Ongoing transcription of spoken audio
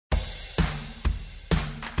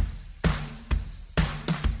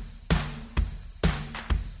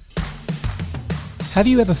Have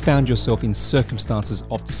you ever found yourself in circumstances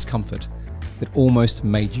of discomfort that almost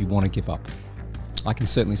made you want to give up? I can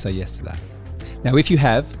certainly say yes to that. Now, if you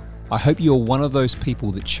have, I hope you're one of those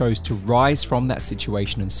people that chose to rise from that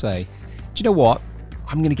situation and say, do you know what?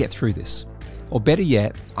 I'm going to get through this. Or better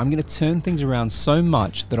yet, I'm going to turn things around so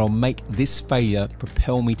much that I'll make this failure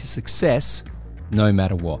propel me to success no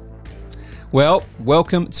matter what. Well,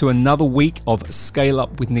 welcome to another week of Scale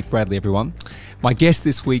Up with Nick Bradley, everyone. My guest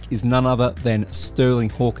this week is none other than Sterling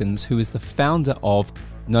Hawkins, who is the founder of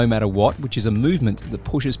No Matter What, which is a movement that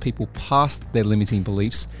pushes people past their limiting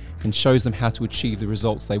beliefs and shows them how to achieve the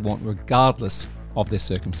results they want regardless of their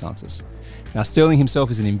circumstances. Now, Sterling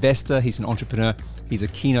himself is an investor, he's an entrepreneur, he's a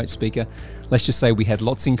keynote speaker. Let's just say we had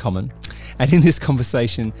lots in common. And in this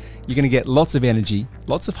conversation, you're going to get lots of energy,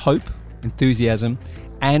 lots of hope, enthusiasm,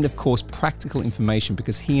 and of course, practical information,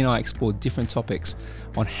 because he and I explore different topics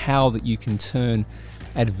on how that you can turn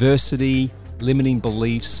adversity, limiting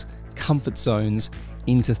beliefs, comfort zones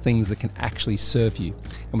into things that can actually serve you.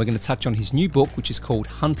 And we're going to touch on his new book, which is called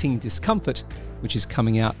Hunting Discomfort, which is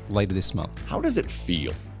coming out later this month. How does it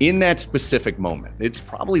feel in that specific moment? It's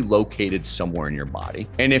probably located somewhere in your body.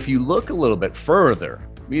 And if you look a little bit further,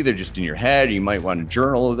 either just in your head, or you might want to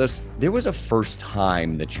journal of this, there was a first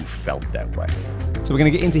time that you felt that way. So we're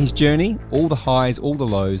going to get into his journey, all the highs, all the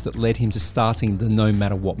lows that led him to starting the No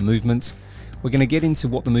Matter What movement. We're going to get into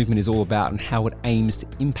what the movement is all about and how it aims to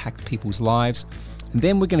impact people's lives. And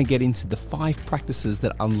then we're going to get into the 5 practices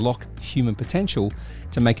that unlock human potential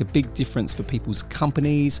to make a big difference for people's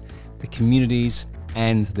companies, their communities,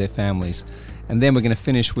 and their families. And then we're going to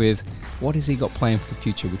finish with what has he got planned for the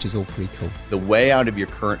future, which is all pretty cool. The way out of your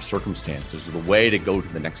current circumstances, the way to go to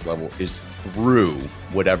the next level is through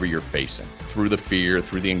whatever you're facing, through the fear,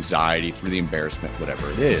 through the anxiety, through the embarrassment, whatever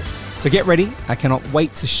it is. So get ready. I cannot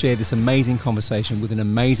wait to share this amazing conversation with an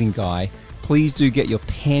amazing guy. Please do get your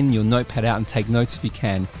pen, your notepad out and take notes if you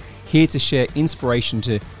can. Here to share inspiration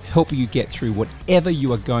to help you get through whatever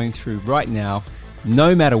you are going through right now,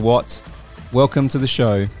 no matter what. Welcome to the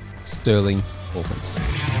show, Sterling Hawkins.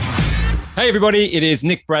 Hey everybody, it is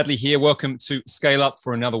Nick Bradley here. Welcome to Scale Up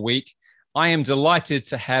for another week. I am delighted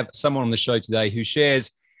to have someone on the show today who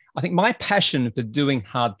shares, I think, my passion for doing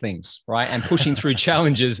hard things, right? And pushing through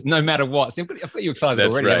challenges no matter what. See, I've got you excited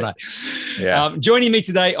That's already, right. haven't I? Yeah. Joining me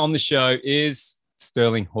today on the show is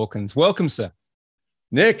Sterling Hawkins. Welcome, sir.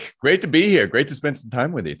 Nick, great to be here. Great to spend some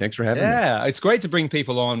time with you. Thanks for having me. Yeah, it's great to bring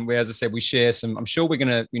people on where, as I said, we share some, I'm sure we're going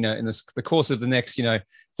to, in the course of the next,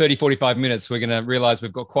 30, 45 minutes, we're going to realize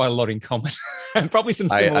we've got quite a lot in common and probably some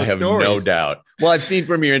similar I have stories. no doubt. Well, I've seen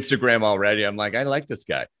from your Instagram already. I'm like, I like this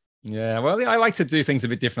guy. Yeah, well, I like to do things a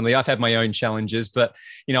bit differently. I've had my own challenges, but,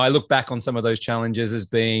 I look back on some of those challenges as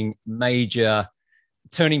being major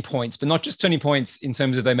turning points, but not just turning points in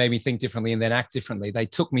terms of they made me think differently and then act differently. They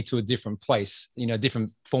took me to a different place, a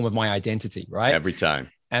different form of my identity, right? Every time.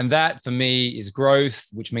 And that for me is growth,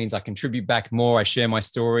 which means I contribute back more. I share my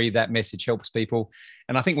story. That message helps people.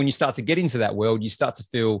 And I think when you start to get into that world, you start to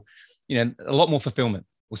feel, a lot more fulfillment.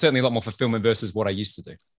 Well, certainly a lot more fulfillment versus what I used to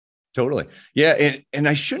do. Totally. Yeah. And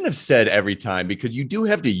I shouldn't have said every time, because you do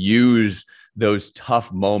have to use those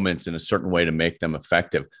tough moments in a certain way to make them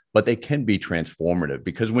effective, but they can be transformative,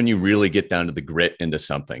 because when you really get down to the grit into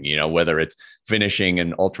something, whether it's finishing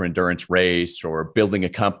an ultra endurance race or building a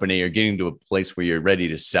company or getting to a place where you're ready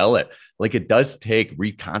to sell it, like it does take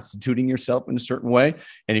reconstituting yourself in a certain way.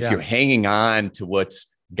 And if you're hanging on to what's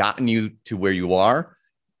gotten you to where you are,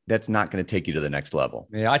 that's not going to take you to the next level.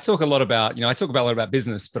 Yeah, I talk a lot about, a lot about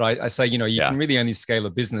business, but I say, you can really only scale a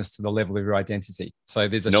business to the level of your identity. So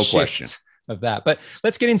there's a shift question of that. But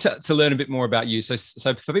let's get into to learn a bit more about you. So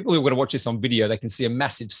for people who are going to watch this on video, they can see a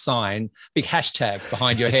massive sign, big hashtag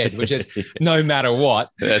behind your head, which is no matter what.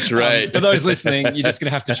 That's right. For those listening, you're just going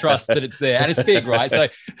to have to trust that it's there, and it's big, right? So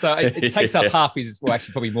it takes up half his, well,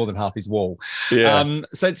 actually probably more than half his wall. Yeah.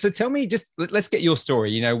 So tell me, just let's get your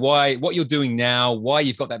story. Why, what you're doing now, why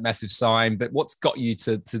you've got that massive sign, but what's got you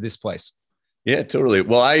to this place? Yeah, totally.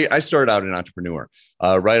 Well, I started out an entrepreneur.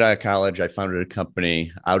 Right out of college, I founded a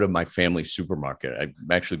company out of my family's supermarket.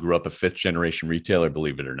 I actually grew up a 5th generation retailer,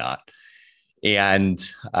 believe it or not. And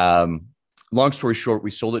long story short,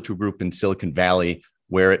 we sold it to a group in Silicon Valley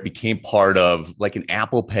where it became part of like an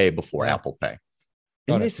Apple Pay before Apple Pay.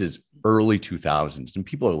 And this is early 2000s. And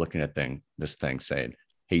people are looking at this thing saying,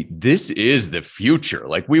 hey, this is the future.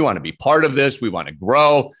 Like, we want to be part of this. We want to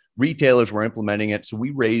grow. Retailers were implementing it. So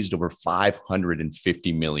we raised over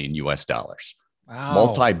 $550 million US. Wow.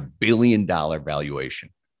 Multi-billion-dollar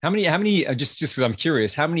valuation. How many, just because I'm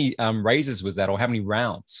curious, how many raises was that, or how many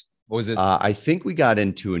rounds? Or was it? I think we got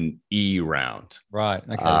into an E round. Right.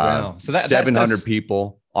 Okay. Wow. So 700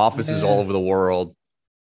 people, offices all yeah, over the world.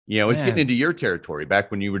 It's getting man. into your territory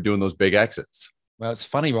back when you were doing those big exits. Well, it's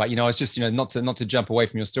funny, right? I was just, not to jump away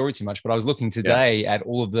from your story too much, but I was looking Yeah. today at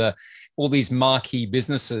all these marquee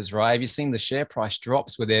businesses, right? Have you seen the share price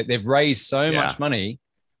drops where they've raised so much money,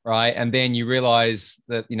 right? And then you realize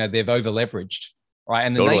that, they've over leveraged, right?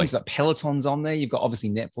 And the names like Peloton's on there. You've got obviously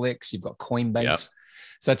Netflix, you've got Coinbase. Yep.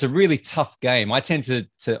 So it's a really tough game. I tend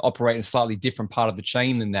to operate in a slightly different part of the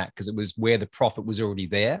chain than that because it was where the profit was already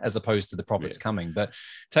there as opposed to the profits coming. But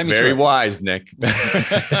take me very wise, Nick.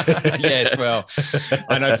 Yes, well,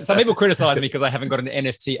 I know some people criticize me because I haven't got an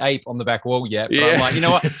NFT ape on the back wall yet. But I'm like, you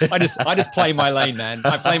know what? I just play my lane, man.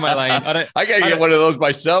 I play my lane. I gotta get one of those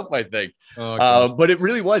myself, I think. But it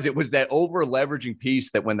really was. It was that over leveraging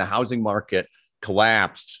piece that when the housing market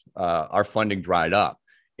collapsed, our funding dried up.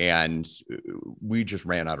 And we just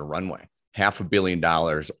ran out of runway. $500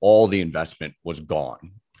 million, all the investment was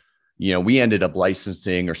gone. We ended up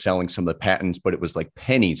licensing or selling some of the patents, but it was like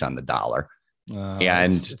pennies on the dollar.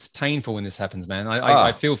 And it's painful when this happens, man.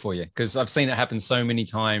 I feel for you because I've seen it happen so many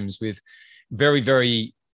times with very,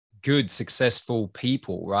 very good, successful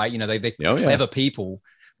people, right? They're clever people,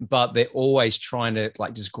 but they're always trying to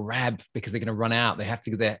just grab because they're going to run out. They have to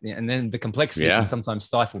get there. And then the complexity can sometimes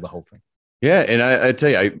stifle the whole thing. Yeah. And I tell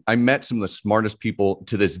you, I met some of the smartest people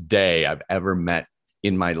to this day I've ever met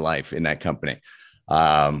in my life in that company.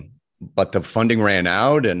 But the funding ran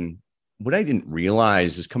out. And what I didn't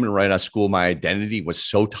realize is coming right out of school, my identity was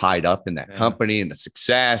so tied up in that company and the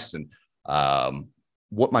success and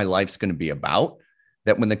what my life's going to be about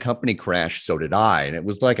that when the company crashed, so did I. And it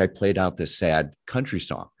was like I played out this sad country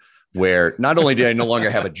song where not only did I no longer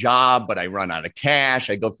have a job, but I run out of cash.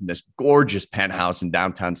 I go from this gorgeous penthouse in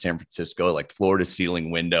downtown San Francisco, like floor to ceiling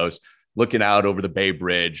windows, looking out over the Bay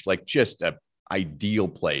Bridge, like just an ideal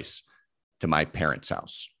place to my parents'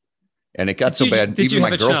 house. And it got so bad, even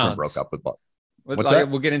my girlfriend broke up with. What's that?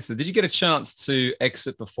 We'll get into that. Did you get a chance to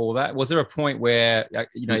exit before that? Was there a point where,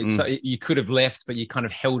 so you could have left, but you kind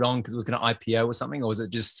of held on because it was going to IPO or something? Or was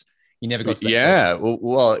it just... You never got to that stage?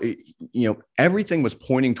 Well, everything was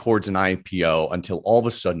pointing towards an IPO until all of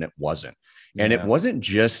a sudden it wasn't. And it wasn't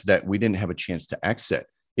just that we didn't have a chance to exit.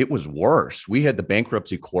 It was worse. We had the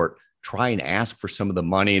bankruptcy court try and ask for some of the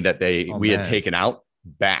money that we had taken out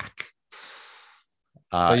back.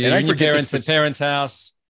 So you're in your parents'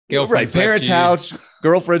 house, girlfriend's parents' house,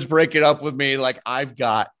 girlfriend's breaking up with me. Like I've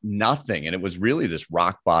got nothing. And it was really this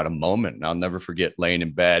rock bottom moment. And I'll never forget laying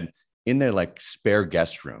in bed in their spare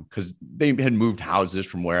guest room because they had moved houses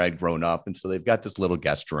from where I'd grown up. And so they've got this little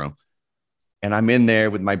guest room and I'm in there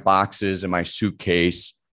with my boxes and my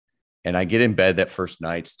suitcase. And I get in bed that first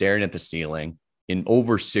night, staring at the ceiling in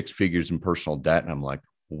over 6 figures in personal debt. And I'm like,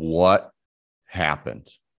 what happened?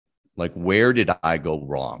 Like, where did I go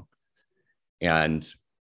wrong? And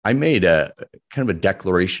I made a kind of a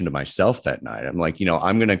declaration to myself that night. I'm like,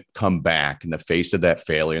 I'm going to come back in the face of that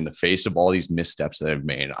failure, in the face of all these missteps that I've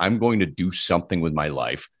made. I'm going to do something with my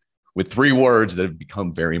life with 3 words that have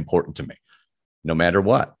become very important to me, no matter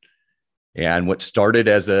what. And what started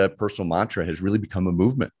as a personal mantra has really become a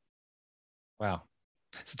movement. Wow.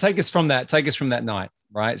 So take us from that night,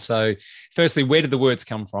 right? So firstly, where did the words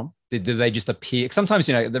come from? Did they just appear? Sometimes,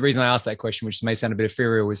 the reason I asked that question, which may sound a bit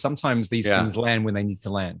ethereal, is sometimes these things land when they need to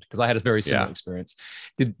land. Because I had a very similar experience.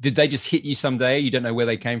 Did they just hit you someday? You don't know where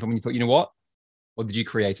they came from and you thought, you know what? Or did you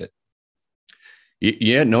create it?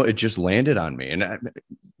 Yeah, no, it just landed on me. And,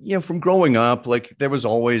 from growing up, there was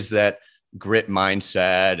always that grit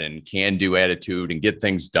mindset and can-do attitude and get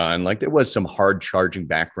things done. There was some hard charging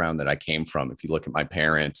background that I came from. If you look at my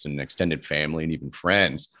parents and extended family and even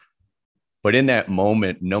friends, but in that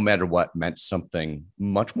moment, no matter what, meant something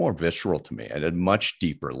much more visceral to me at a much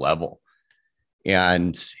deeper level.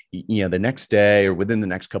 And, the next day or within the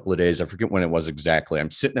next couple of days, I forget when it was exactly, I'm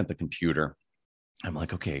sitting at the computer. I'm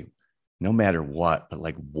like, okay, no matter what, but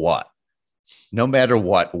what? No matter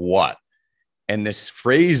what? And this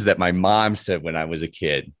phrase that my mom said when I was a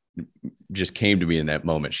kid just came to me in that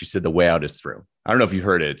moment. She said, the way out is through. I don't know if you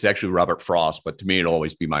heard it. It's actually Robert Frost, but to me, it'll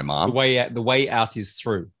always be my mom. The way out is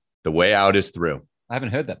through. The way out is through. I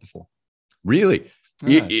haven't heard that before. Really?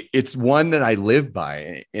 No. It's one that I live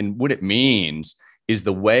by. And what it means is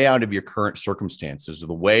the way out of your current circumstances or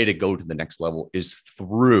the way to go to the next level is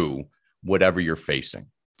through whatever you're facing.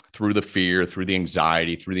 Through the fear, through the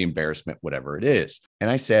anxiety, through the embarrassment, whatever it is. And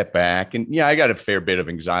I sat back and I got a fair bit of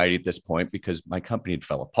anxiety at this point because my company had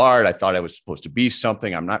fell apart. I thought I was supposed to be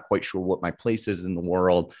something. I'm not quite sure what my place is in the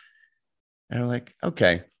world. And I'm like,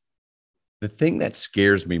 okay, The thing that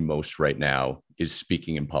scares me most right now is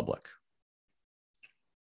speaking in public.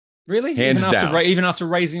 Really? Hands down. Even after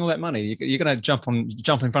raising all that money, you're going to jump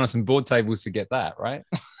in front of some board tables to get that, right?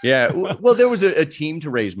 Yeah. Well, there was a team to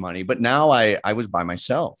raise money, but now I was by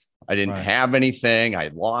myself. I didn't have anything. I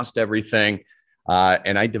had lost everything.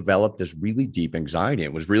 And I developed this really deep anxiety.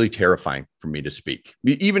 It was really terrifying for me to speak,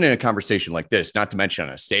 even in a conversation like this, not to mention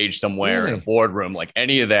on a stage somewhere in a boardroom, like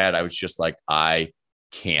any of that. I was just like, I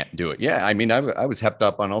can't do it. Yeah. I mean, I was hepped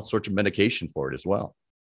up on all sorts of medication for it as well.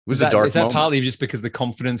 It was a dark moment. Is that partly just because the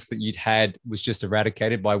confidence that you'd had was just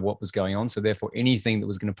eradicated by what was going on? So therefore anything that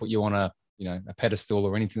was going to put you on a pedestal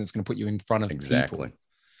or anything that's going to put you in front of people.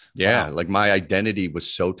 Yeah. Wow. Like my identity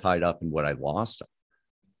was so tied up in what I lost.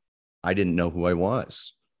 I didn't know who I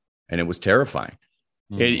was, and it was terrifying.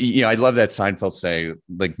 I love that Seinfeld saying,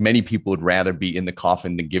 like, many people would rather be in the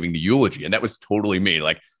coffin than giving the eulogy. And that was totally me.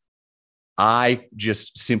 Like, I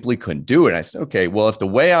just simply couldn't do it. I said, okay, well, if the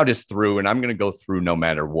way out is through and I'm going to go through no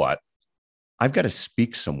matter what, I've got to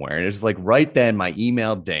speak somewhere. And it's like right then my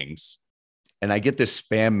email dings and I get this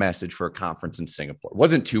spam message for a conference in Singapore. It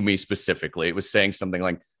wasn't to me specifically. It was saying something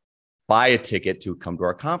like, buy a ticket to come to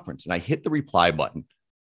our conference. And I hit the reply button.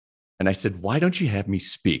 And I said, why don't you have me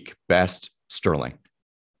speak? Best Sterling.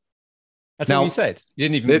 That's what you said. You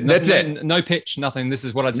didn't even, that's it. No pitch, nothing. This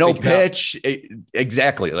is what I'd speak about. No pitch.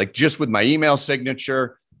 Exactly. Like just with my email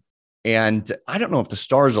signature. And I don't know if the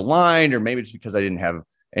stars aligned or maybe it's because I didn't have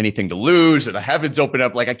anything to lose or the heavens open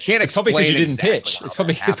up. Like I can't explain. It's probably because you didn't pitch. It's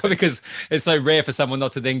probably because it's so rare for someone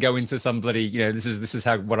not to then go into somebody, this is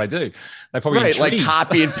what I do. They probably like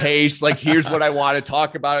copy and paste. Like, here's what I want to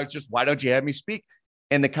talk about. It's just, why don't you have me speak?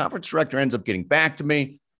 And the conference director ends up getting back to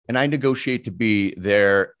me and I negotiate to be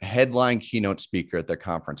their headline keynote speaker at their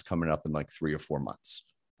conference coming up in like 3 or 4 months.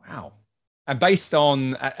 Wow. And based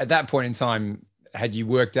on, at that point in time, had you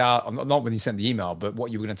worked out, not when you sent the email, but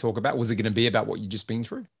what you were going to talk about? Was it going to be about what you'd just been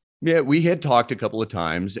through? Yeah, we had talked a couple of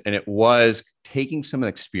times and it was taking some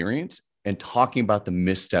experience and talking about the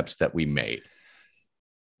missteps that we made.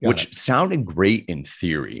 Which sounded great in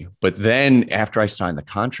theory. But then after I signed the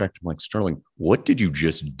contract, I'm like, Sterling, what did you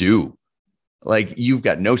just do? Like, you've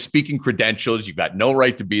got no speaking credentials. You've got no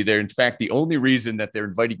right to be there. In fact, the only reason that they're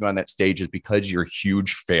inviting you on that stage is because you're a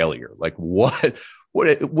huge failure. Like,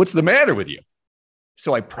 what's the matter with you?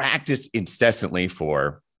 So I practiced incessantly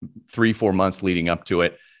for 3-4 months leading up to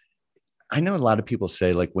it. I know a lot of people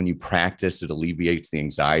say, like, when you practice, it alleviates the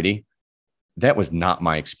anxiety. That was not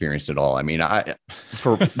my experience at all. I mean,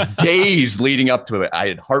 for days leading up to it, I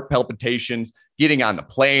had heart palpitations, getting on the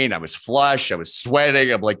plane. I was flush. I was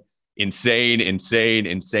sweating. I'm like insane. And,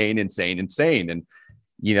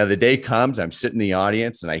 the day comes, I'm sitting in the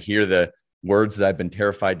audience and I hear the words that I've been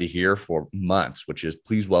terrified to hear for months, which is,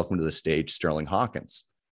 please welcome to the stage, Sterling Hawkins.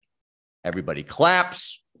 Everybody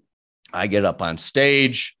claps. I get up on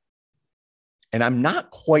stage. And I'm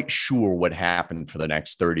not quite sure what happened for the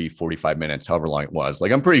next 30, 45 minutes, however long it was.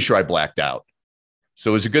 Like, I'm pretty sure I blacked out.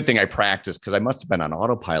 So it was a good thing I practiced because I must have been on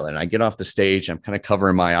autopilot. And I get off the stage. I'm kind of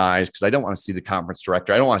covering my eyes because I don't want to see the conference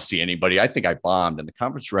director. I don't want to see anybody. I think I bombed. And the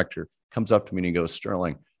conference director comes up to me and he goes,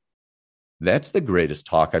 Sterling, that's the greatest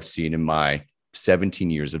talk I've seen in my 17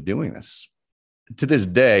 years of doing this. To this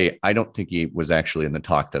day, I don't think he was actually in the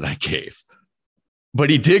talk that I gave. But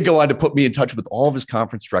he did go on to put me in touch with all of his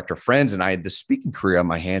conference director friends. And I had this speaking career on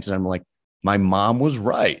my hands. And I'm like, my mom was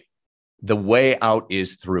right. The way out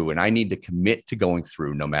is through. And I need to commit to going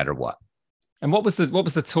through no matter what. And what was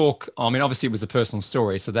the talk? I mean, obviously it was a personal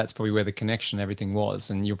story. So that's probably where the connection, everything was.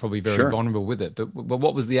 And you're probably very vulnerable with it. But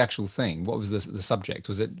what was the actual thing? What was the subject?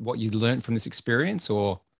 Was it what you learned from this experience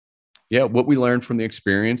or? Yeah, what we learned from the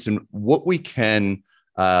experience and what we can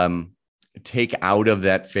take out of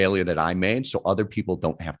that failure that I made so other people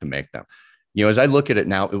don't have to make them. As I look at it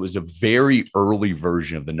now, it was a very early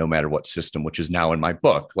version of the no matter what system, which is now in my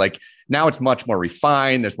book. Like now it's much more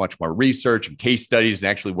refined. There's much more research and case studies and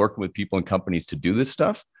actually working with people and companies to do this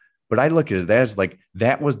stuff. But I look at it as like,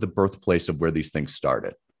 that was the birthplace of where these things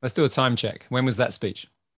started. Let's do a time check. When was that speech?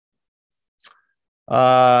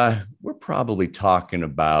 We're probably talking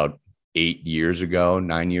about 8 years ago,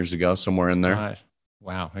 9 years ago, somewhere in there. Right.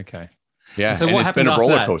 Wow. Okay. Yeah. So what happened? It's been a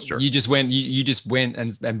roller coaster. You just went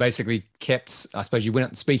and basically kept, I suppose you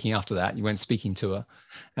went speaking after that. You went speaking tour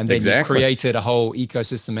and then you created a whole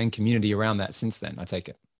ecosystem and community around that since then, I take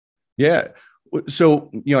it. Yeah. So,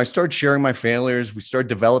 I started sharing my failures. We started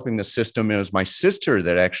developing the system. It was my sister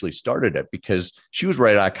that actually started it because she was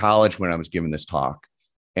right out of college when I was giving this talk.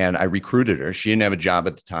 And I recruited her. She didn't have a job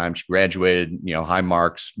at the time. She graduated, high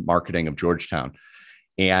marks, marketing of Georgetown.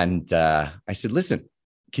 And I said, listen,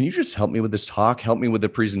 can you just help me with this talk? Help me with the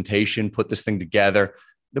presentation, put this thing together.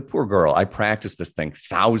 The poor girl, I practiced this thing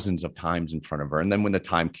thousands of times in front of her. And then when the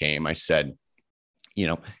time came, I said,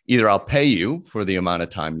 either I'll pay you for the amount of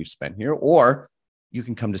time you spent here, or you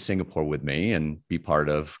can come to Singapore with me and be part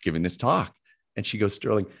of giving this talk. And she goes,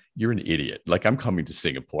 Sterling, you're an idiot. Like, I'm coming to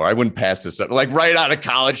Singapore. I wouldn't pass this up. Like, right out of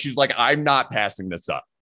college, she's like, I'm not passing this up.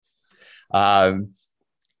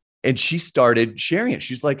 And she started sharing it.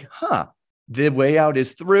 She's like, the way out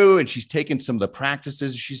is through. And she's taken some of the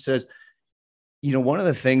practices. She says, one of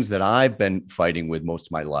the things that I've been fighting with most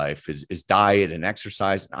of my life is diet and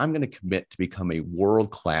exercise. And I'm going to commit to become a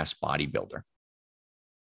world-class bodybuilder.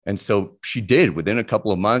 And so she did. Within a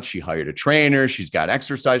couple of months, she hired a trainer. She's got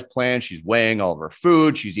exercise plans. She's weighing all of her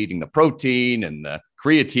food. She's eating the protein and the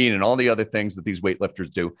creatine and all the other things that these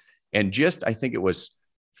weightlifters do. And just, I think it was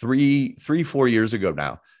 4 years ago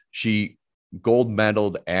now, she gold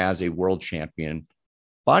medaled as a world champion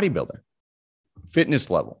bodybuilder, fitness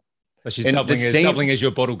level. So she's doubling as your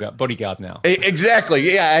bodyguard now.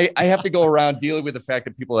 Exactly. Yeah. I have to go around dealing with the fact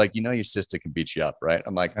that people are like, your sister can beat you up, right?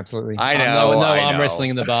 I'm like, absolutely. I know. No arm wrestling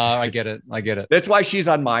in the bar. I get it. That's why she's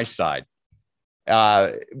on my side.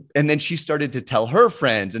 And then she started to tell her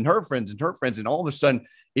friends and her friends and her friends. And all of a sudden,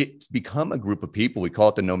 it's become a group of people. We call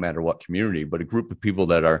it the No Matter What community, but a group of people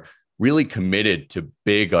that are really committed to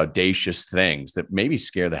big, audacious things that maybe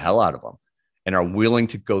scare the hell out of them and are willing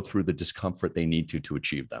to go through the discomfort they need to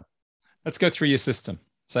achieve them. Let's go through your system.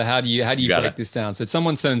 So how do you break this down? So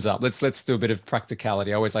someone turns up. Let's do a bit of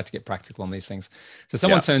practicality. I always like to get practical on these things. So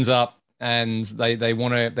someone turns up and they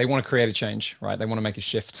want to create a change, right? They want to make a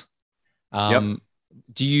shift.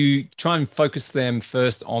 Do you try and focus them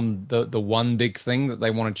first on the one big thing that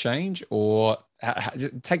they want to change, or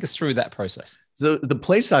take us through that process? So the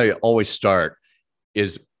place I always start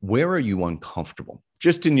is, where are you uncomfortable?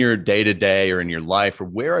 Just in your day-to-day or in your life, or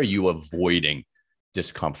where are you avoiding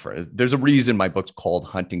discomfort? There's a reason my book's called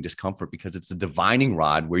Hunting Discomfort, because it's a divining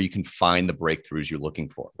rod where you can find the breakthroughs you're looking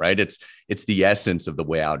for, right? It's the essence of the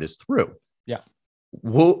way out is through. Yeah.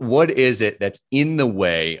 What is it that's in the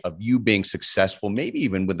way of you being successful, maybe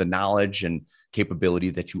even with the knowledge and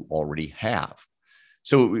capability that you already have?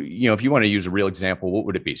 So, if you want to use a real example, what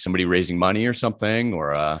would it be? Somebody raising money or something,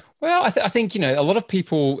 or? Well, I think, a lot of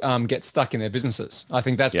people get stuck in their businesses. I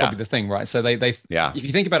think that's probably the thing, right? So if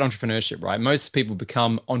you think about entrepreneurship, right, most people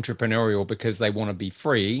become entrepreneurial because they want to be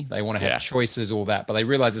free. They want to have choices, all that, but they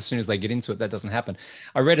realize as soon as they get into it, that doesn't happen.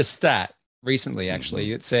 I read a stat recently,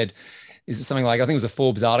 actually. It said, is it something like, I think it was a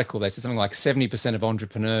Forbes article. They said something like 70% of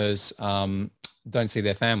entrepreneurs don't see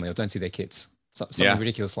their family or don't see their kids. Something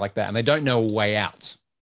ridiculous like that. And they don't know a way out.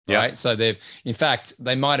 Right. So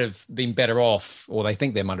they might have been better off, or they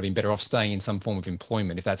think they might have been better off staying in some form of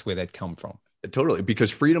employment if that's where they'd come from. Totally. Because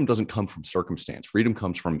freedom doesn't come from circumstance. Freedom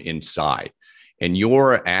comes from inside. And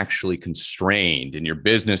you're actually constrained in your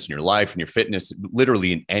business, in your life, in your fitness,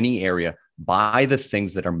 literally in any area, by the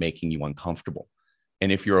things that are making you uncomfortable. And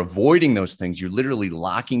if you're avoiding those things, you're literally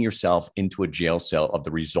locking yourself into a jail cell of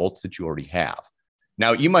the results that you already have.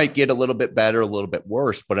 Now, you might get a little bit better, a little bit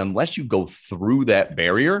worse, but unless you go through that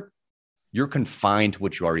barrier, you're confined to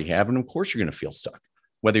what you already have. And of course, you're going to feel stuck.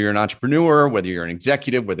 Whether you're an entrepreneur, whether you're an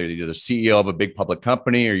executive, whether you're the CEO of a big public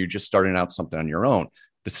company, or you're just starting out something on your own,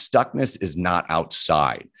 the stuckness is not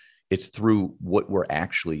outside. It's through what we're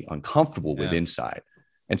actually uncomfortable with inside.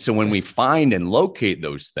 And so when we find and locate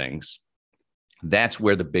those things, that's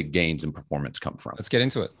where the big gains in performance come from. Let's get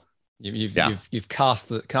into it. You've cast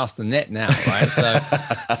the net now, right? So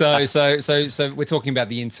we're talking about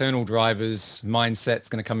the internal drivers, mindset's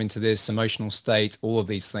going to come into this, emotional state, all of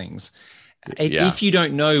these things. If you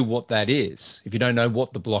don't know what that is, if you don't know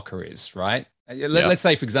what the blocker is, right? Let's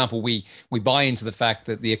say, for example, we buy into the fact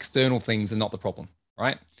that the external things are not the problem,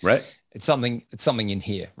 right? Right. It's something in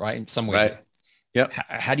here, right? Somewhere. Right. Yeah.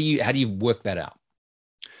 How do you work that out?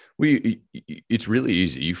 It's really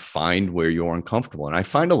easy. You find where you're uncomfortable. And I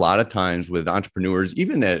find a lot of times with entrepreneurs,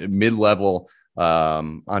 even at mid-level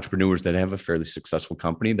entrepreneurs that have a fairly successful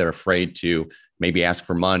company, they're afraid to maybe ask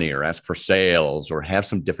for money or ask for sales or have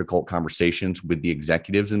some difficult conversations with the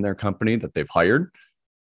executives in their company that they've hired,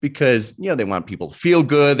 because, they want people to feel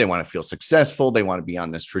good. They want to feel successful. They want to be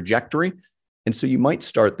on this trajectory. And so you might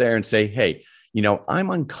start there and say, hey,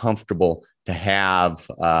 I'm uncomfortable to have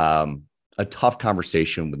a tough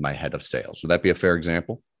conversation with my head of sales. Would that be a fair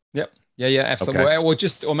example? Yep. Yeah, absolutely.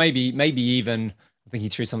 Okay. Or maybe even thinking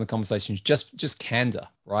through some of the conversations, just candor,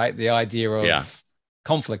 right? The idea of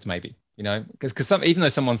conflict, maybe, because even though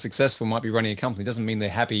someone's successful, might be running a company, doesn't mean they're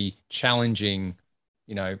happy challenging,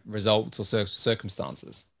 results or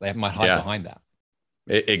circumstances. They might hide behind that.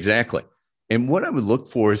 Exactly. And what I would look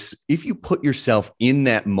for is if you put yourself in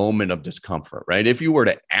that moment of discomfort, right? If you were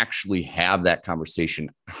to actually have that conversation,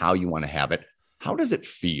 how you want to have it, how does it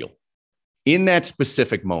feel in that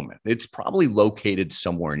specific moment? It's probably located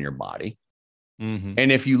somewhere in your body. Mm-hmm.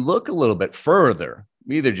 And if you look a little bit further,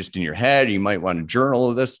 either just in your head, you might want to journal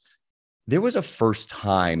of this. There was a first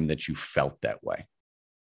time that you felt that way.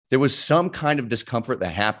 There was some kind of discomfort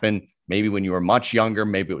that happened maybe when you were much younger,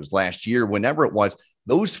 maybe it was last year, whenever it was.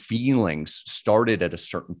 Those feelings started at a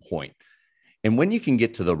certain point. And when you can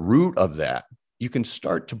get to the root of that, you can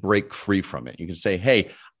start to break free from it. You can say, hey,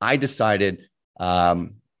 I decided I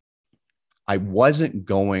wasn't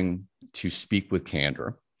going to speak with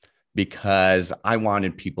candor because I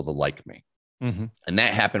wanted people to like me. Mm-hmm. And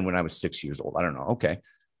that happened when I was 6 years old. I don't know. Okay,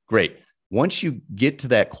 great. Once you get to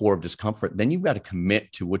that core of discomfort, then you've got to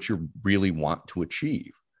commit to what you really want to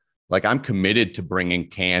achieve. Like I'm committed to bringing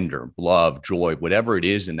candor, love, joy, whatever it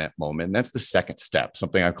is in that moment. And that's the second step,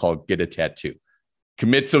 something I call get a tattoo.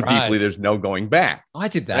 Commit so deeply, there's no going back. I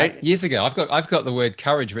did that years ago. I've got the word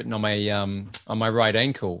courage written on my right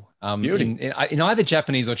ankle, in either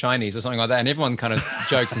Japanese or Chinese or something like that. And everyone kind of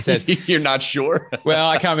jokes and says, "You're not sure." Well,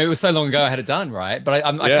 I can't remember. It was so long ago I had it done, right? But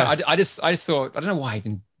I just thought, I don't know why I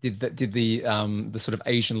even did the sort of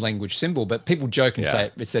Asian language symbol, but people joke and say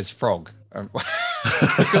it says frog.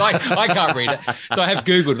 I can't read it, so I have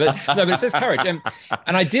Googled it. But it says courage, and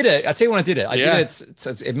I did it. I tell you when I did it. I did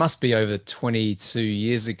it. It must be over 22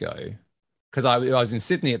 years ago, because I was in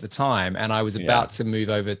Sydney at the time, and I was about to move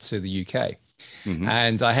over to the UK,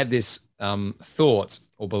 and I had this thought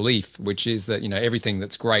or belief, which is that everything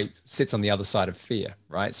that's great sits on the other side of fear,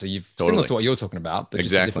 right? So similar to what you're talking about, but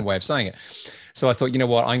just a different way of saying it. So I thought, you know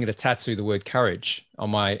what, I'm going to tattoo the word courage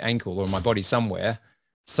on my ankle or my body somewhere,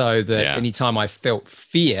 so that anytime I felt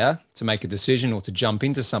fear to make a decision or to jump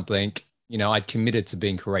into something, I'd committed to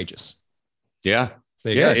being courageous. Yeah.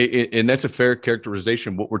 And that's a fair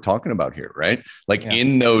characterization of what we're talking about here, right? Like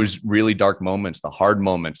in those really dark moments, the hard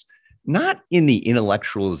moments, not in the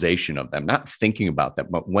intellectualization of them, not thinking about them,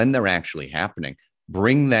 but when they're actually happening,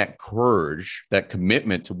 bring that courage, that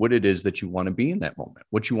commitment to what it is that you want to be in that moment,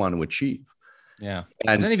 what you want to achieve. Yeah. And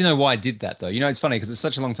I don't even know why I did that though. It's funny because it's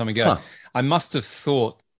such a long time ago. I must have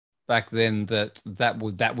thought back then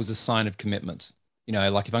that was a sign of commitment.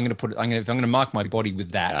 Like if I'm going to mark my body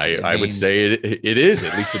with that, I would say it is,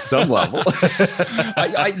 at least at some level.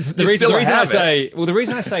 The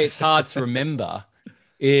reason I say it's hard to remember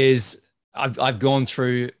is I've gone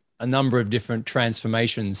through a number of different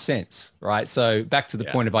transformations since, right? So back to the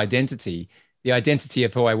point of identity. The identity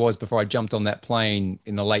of who I was before I jumped on that plane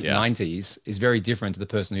in the late 90s is very different to the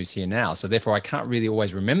person who's here now. So therefore I can't really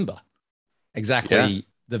always remember exactly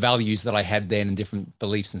the values that I had then and different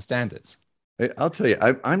beliefs and standards. I'll tell you,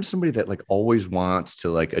 I'm somebody that like always wants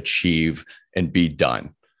to like achieve and be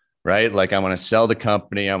done, right? Like I want to sell the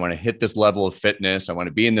company. I want to hit this level of fitness. I want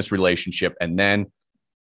to be in this relationship. And then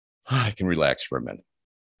I can relax for a minute.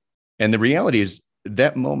 And the reality is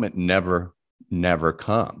that moment never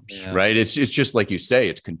comes, right? It's just like you say,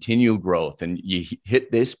 it's continual growth, and you hit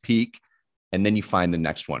this peak and then you find the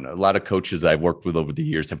next one. A lot of coaches I've worked with over the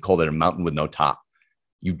years have called it a mountain with no top.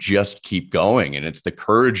 You just keep going, and it's the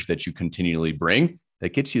courage that you continually bring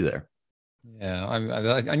that gets you there. Yeah,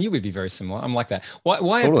 I knew we'd be very similar. I'm like that. Why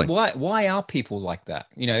are people like that?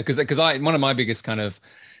 Because one of my biggest kind of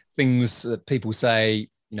things that people say,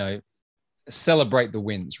 celebrate the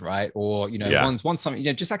wins, right? Or once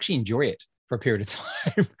something, just actually enjoy it for a period of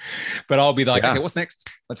time. But I'll be like, okay, what's next?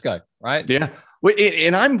 Let's go. Right. Yeah. Well,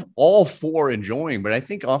 and I'm all for enjoying, but I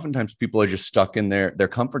think oftentimes people are just stuck in their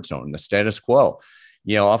comfort zone, the status quo.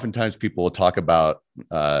 Oftentimes people will talk about,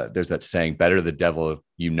 there's that saying, better the devil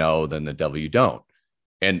you know than the devil you don't.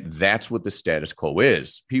 And that's what the status quo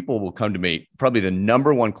is. People will come to me. Probably the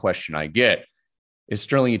number one question I get is,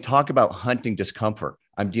 Sterling, you talk about hunting discomfort.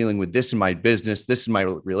 I'm dealing with this in my business. This is my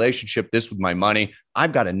relationship. This with my money.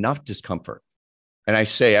 I've got enough discomfort. And I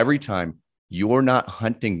say every time, you're not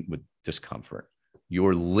hunting with discomfort.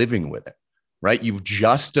 You're living with it, right? You've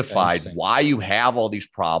justified why you have all these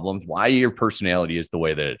problems, why your personality is the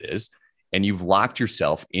way that it is. And you've locked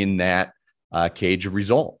yourself in that cage of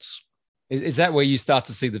results. Is that where you start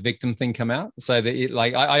to see the victim thing come out? So that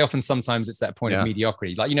I often, sometimes it's that point of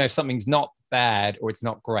mediocrity. Like, if something's not bad or it's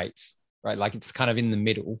not great, right? Like it's kind of in the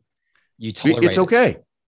middle, you tolerate it's okay.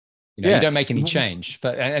 You don't make any change,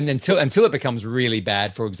 and until it becomes really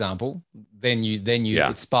bad, for example, then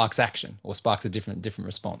it sparks action or sparks a different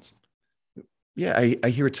response. Yeah, I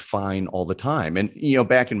hear it's fine all the time, and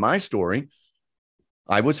back in my story,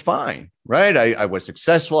 I was fine, right? I was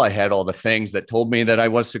successful. I had all the things that told me that I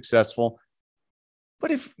was successful,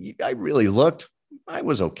 But if I really looked, I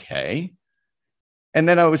was okay. And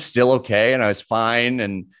then I was still okay and I was fine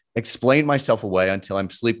and explained myself away until I'm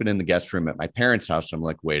sleeping in the guest room at my parents' house. And I'm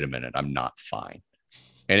like, wait a minute, I'm not fine.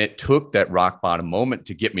 And it took that rock bottom moment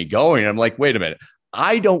to get me going. I'm like, wait a minute,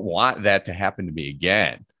 I don't want that to happen to me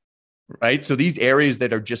again. Right. So these areas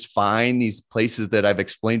that are just fine, these places that I've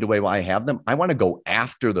explained away why I have them, I want to go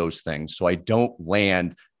after those things so I don't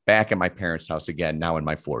land back at my parents' house again now in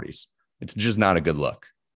my 40s. It's just not a good look.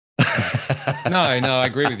 No, I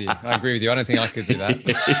agree with you. I don't think I could do that.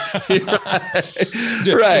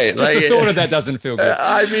 Right. Just the thought of that doesn't feel good.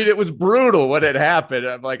 I mean, it was brutal when it happened.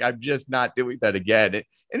 I'm like, I'm just not doing that again.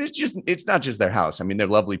 And it's not just their house. I mean, they're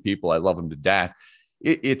lovely people. I love them to death.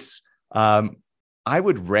 I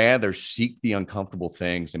would rather seek the uncomfortable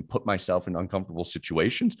things and put myself in uncomfortable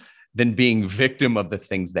situations than being victim of the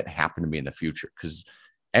things that happen to me in the future. Because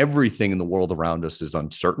everything in the world around us is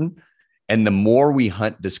uncertain. And the more we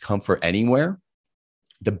hunt discomfort anywhere,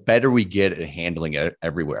 the better we get at handling it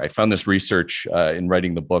everywhere. I found this research in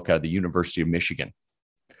writing the book out of the University of Michigan.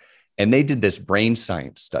 And they did this brain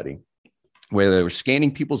science study where they were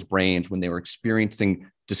scanning people's brains when they were experiencing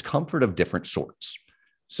discomfort of different sorts.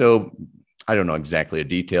 So I don't know exactly the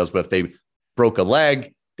details, but if they broke a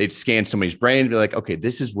leg, they'd scan somebody's brain and be like, okay,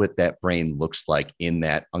 this is what that brain looks like in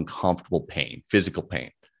that uncomfortable pain, physical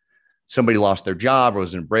pain. Somebody lost their job or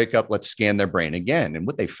was in a breakup, let's scan their brain again. And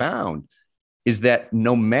what they found is that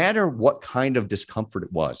no matter what kind of discomfort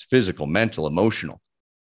it was, physical, mental, emotional,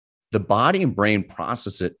 the body and brain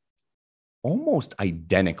process it almost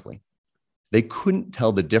identically. They couldn't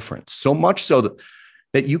tell the difference. So much so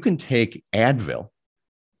that you can take Advil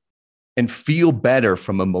and feel better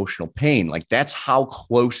from emotional pain. Like that's how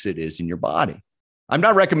close it is in your body. I'm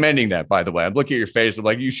not recommending that, by the way. I'm looking at your face. I'm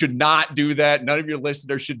like, you should not do that. None of your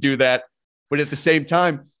listeners should do that. But at the same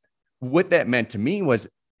time, what that meant to me was,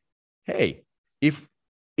 hey, if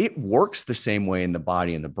it works the same way in the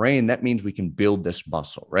body and the brain, that means we can build this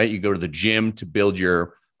muscle, right? You go to the gym to build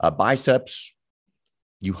your biceps.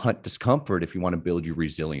 You hunt discomfort if you want to build your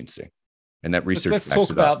resiliency. And that research. Let's talk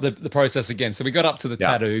about the process again. So we got up to the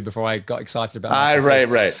tattoo before I got excited about it.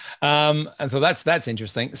 Right. And so that's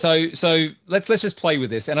interesting. So let's just play with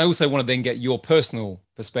this. And I also want to then get your personal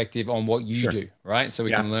perspective on what you do, right? So we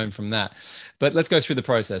can learn from that. But let's go through the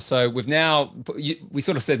process. So we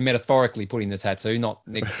sort of said metaphorically putting the tattoo, not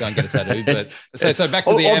Nick, go and get a tattoo. But so back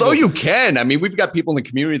to the although you can. I mean, we've got people in the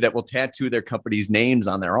community that will tattoo their company's names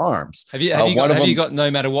on their arms. Have you got no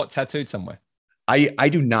matter what tattooed somewhere? I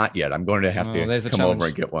do not yet. I'm going to have to come over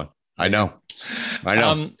and get one. I know.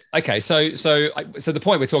 Okay. So the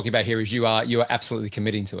point we're talking about here is you are absolutely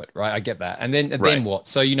committing to it, right? I get that. And then what?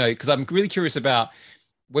 So, because I'm really curious about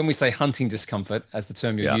when we say hunting discomfort as the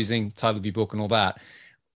term you're using, title of your book and all that,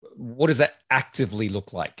 what does that actively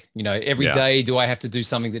look like? Every day, do I have to do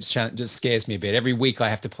something that just scares me a bit? Every week I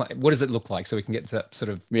have to play. What does it look like? So we can get to that sort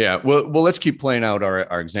of. Yeah. Well, let's keep playing out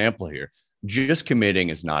our example here. Just committing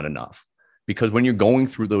is not enough. Because when you're going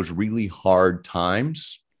through those really hard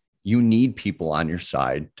times, you need people on your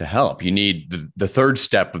side to help. You need the third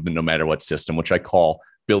step of the no matter what system, which I call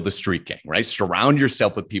build a street gang, right? Surround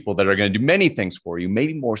yourself with people that are going to do many things for you.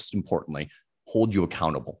 Maybe most importantly, hold you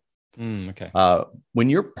accountable. Okay. When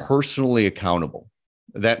you're personally accountable,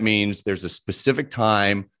 that means there's a specific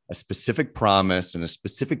time, a specific promise, and a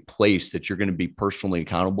specific place that you're going to be personally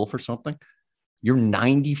accountable for something. You're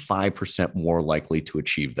 95% more likely to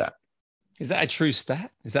achieve that. Is that a true stat?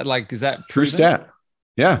 Is that true stat?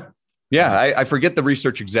 Yeah. I forget the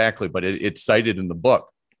research exactly, but it's cited in the book.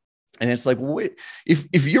 And it's like,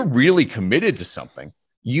 if you're really committed to something,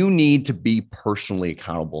 you need to be personally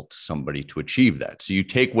accountable to somebody to achieve that. So you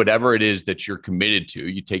take whatever it is that you're committed to,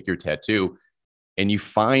 you take your tattoo and you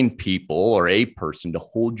find people or a person to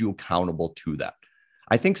hold you accountable to that.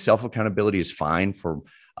 I think self-accountability is fine for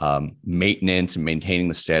maintenance and maintaining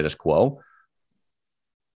the status quo,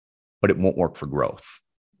 but it won't work for growth.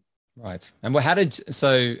 Right. And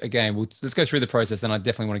again, let's go through the process. Then I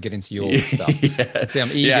definitely want to get into your stuff. Let's see, I'm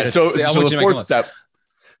eager. So the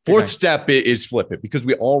fourth step is flip it, because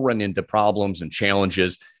we all run into problems and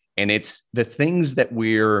challenges, and it's the things that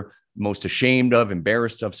we're most ashamed of,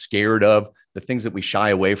 embarrassed of, scared of, the things that we shy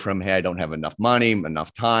away from. Hey, I don't have enough money,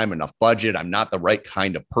 enough time, enough budget. I'm not the right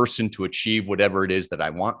kind of person to achieve whatever it is that I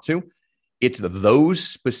want to. It's those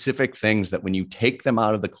specific things that when you take them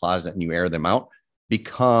out of the closet and you air them out,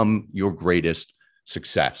 become your greatest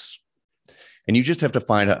success. And you just have to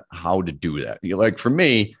find out how to do that. Like for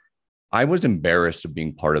me, I was embarrassed of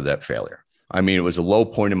being part of that failure. I mean, it was a low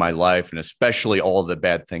point in my life, and especially all of the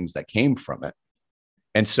bad things that came from it.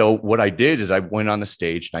 And so what I did is I went on the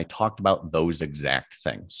stage and I talked about those exact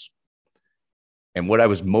things. And what I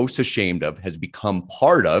was most ashamed of has become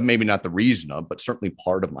part of, maybe not the reason of, but certainly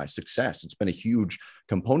part of my success. It's been a huge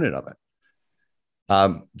component of it.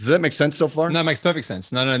 Does that make sense so far? No, it makes perfect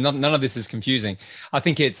sense. No, none of this is confusing. I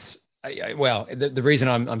think it's, well, the reason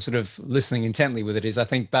I'm sort of listening intently with it is I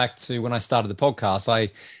think back to when I started the podcast,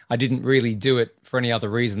 I didn't really do it for any other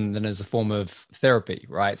reason than as a form of therapy,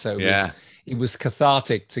 right? So it was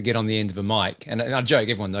cathartic to get on the end of a mic. And I joke,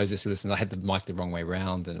 everyone knows this who listens. I had the mic the wrong way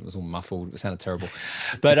around and it was all muffled. It sounded terrible.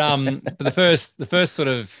 But the first sort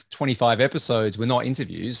of 25 episodes were not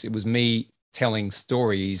interviews. It was me telling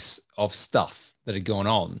stories of stuff that had gone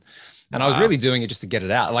on. And I was really doing it just to get it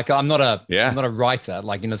out. Like I'm not a writer.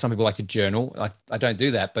 Like, some people like to journal. I don't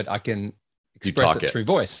do that, but I can express it through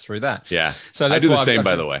voice, through that. Yeah. So that's I do the same,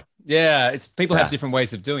 by the way. Yeah, it's people have different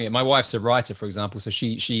ways of doing it. My wife's a writer, for example, so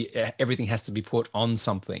she everything has to be put on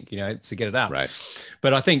something, to get it out. Right.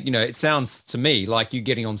 But I think, it sounds to me like you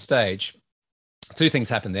getting on stage. Two things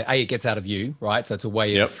happen there. A, it gets out of you, right? So it's a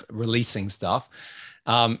way of releasing stuff.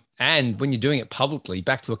 And when you're doing it publicly,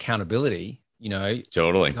 back to accountability,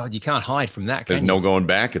 totally. God, you can't hide from that. There's no going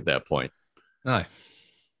back at that point. No.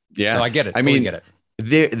 Yeah. So I get it. I get it.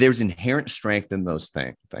 There's inherent strength in those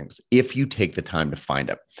things if you take the time to find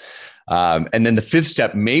it. And then the fifth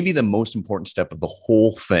step, maybe the most important step of the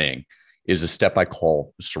whole thing, is a step I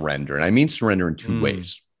call surrender. And I mean surrender in two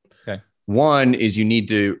ways. Okay. One is you need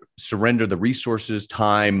to surrender the resources,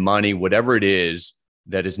 time, money, whatever it is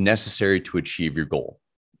that is necessary to achieve your goal.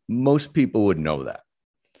 Most people would know that.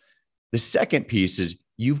 The second piece is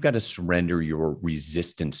you've got to surrender your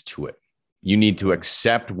resistance to it. You need to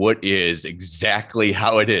accept what is exactly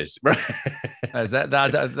how it is.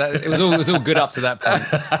 It was all good up to that point.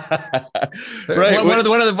 Right. One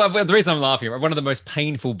of the reason I'm laughing, one of the most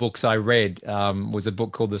painful books I read was a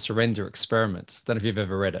book called The Surrender Experiment. Don't know if you've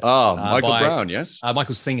ever read it. Oh, Michael Brown, yes.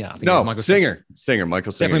 Michael Singer. I think Michael Singer,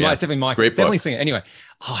 Michael Singer. Definitely Michael. Great book. Definitely Singer. Anyway,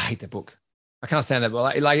 I hate that book. I can't stand that.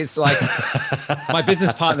 But it's like my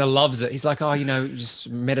business partner loves it. He's like, just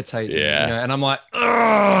meditate. Yeah. And I'm like,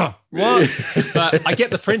 ugh, what? But I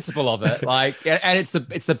get the principle of it. And it's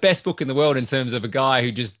the best book in the world in terms of a guy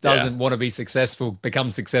who just doesn't want to be successful,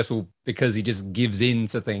 become successful because he just gives in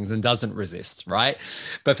to things and doesn't resist. Right.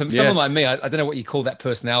 But for someone like me, I don't know what you call that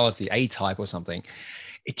personality, A-type or something.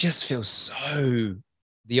 It just feels so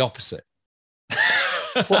the opposite.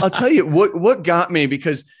 Well, I'll tell you what got me,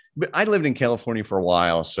 because I lived in California for a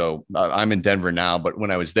while, so I'm in Denver now. But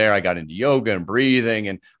when I was there, I got into yoga and breathing,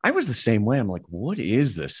 and I was the same way. I'm like, what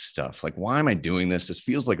is this stuff? Like, why am I doing this? This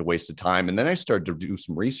feels like a waste of time. And then I started to do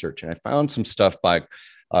some research, and I found some stuff by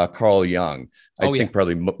Carl Jung. I think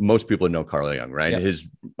probably most people know Carl Jung, right? Yeah. His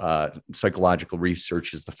psychological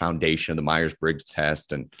research is the foundation of the Myers-Briggs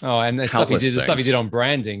test, and the stuff he did on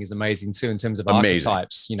branding is amazing too, in terms of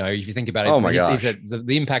archetypes. If you think about it,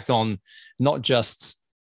 the impact on not just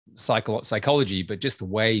psychology, but just the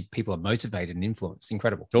way people are motivated and influenced.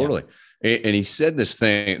 Incredible. Totally. Yeah. And he said this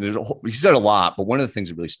thing, he said a lot, but one of the things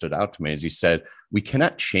that really stood out to me is he said, we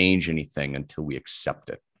cannot change anything until we accept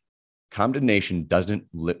it. Condemnation doesn't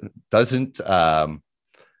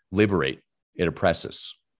liberate, it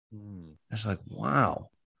oppresses. It's like, wow.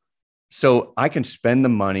 So I can spend the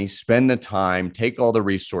money, spend the time, take all the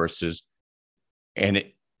resources. And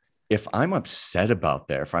if I'm upset about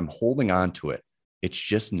that, if I'm holding on to it, it's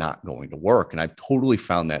just not going to work. And I've totally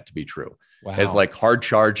found that to be true. Wow. As like hard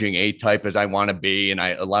charging A-type as I want to be, and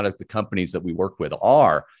a lot of the companies that we work with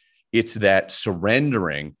it's that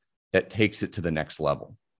surrendering that takes it to the next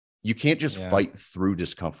level. You can't just fight through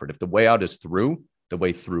discomfort. If the way out is through, the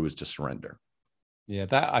way through is to surrender. Yeah,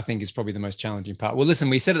 that I think is probably the most challenging part. Well, listen,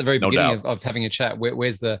 we said at the very beginning of having a chat,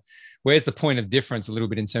 where's the point of difference a little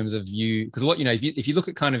bit in terms of you? Because a lot, if you look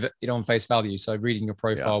at kind of on face value, so reading your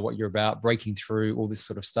profile, what you're about, breaking through, all this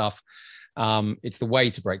sort of stuff, it's the way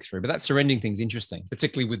to break through. But that surrendering thing is interesting,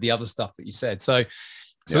 particularly with the other stuff that you said. So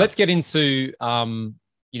let's get into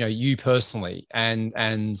you personally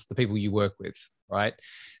and the people you work with, right?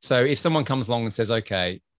 So if someone comes along and says,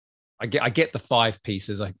 okay, I get the 5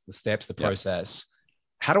 pieces, like the steps, the process.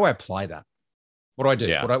 How do I apply that? What do I do?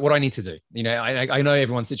 Yeah. What do I need to do? I know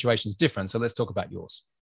everyone's situation is different. So let's talk about yours.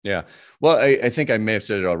 Yeah. Well, I think I may have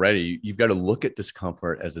said it already. You've got to look at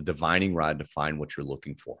discomfort as a divining rod to find what you're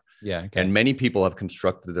looking for. Yeah. Okay. And many people have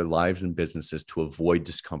constructed their lives and businesses to avoid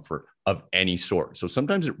discomfort of any sort. So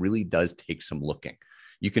sometimes it really does take some looking.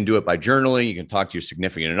 You can do it by journaling. You can talk to your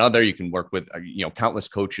significant other. You can work with, countless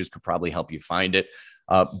coaches could probably help you find it.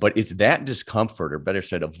 But it's that discomfort, or better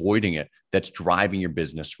said, avoiding it, that's driving your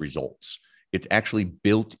business results. It's actually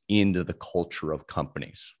built into the culture of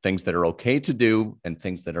companies, things that are okay to do and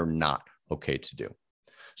things that are not okay to do.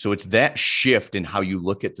 So it's that shift in how you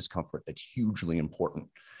look at discomfort that's hugely important.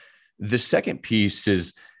 The second piece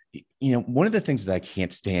is, one of the things that I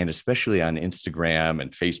can't stand, especially on Instagram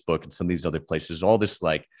and Facebook and some of these other places, all this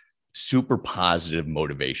like super positive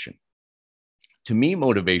motivation. To me,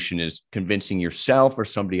 motivation is convincing yourself or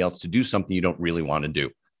somebody else to do something you don't really want to do.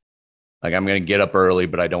 Like, I'm going to get up early,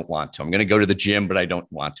 but I don't want to. I'm going to go to the gym, but I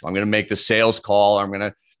don't want to. I'm going to make the sales call. I'm going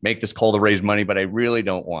to make this call to raise money, but I really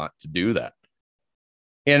don't want to do that.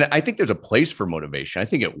 And I think there's a place for motivation. I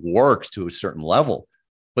think it works to a certain level,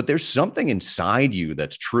 but there's something inside you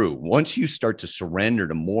that's true. Once you start to surrender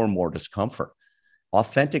to more and more discomfort,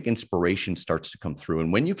 authentic inspiration starts to come through.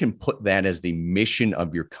 And when you can put that as the mission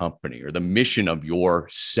of your company or the mission of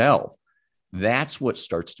yourself, that's what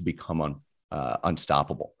starts to become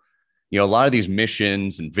unstoppable. A lot of these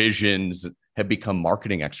missions and visions have become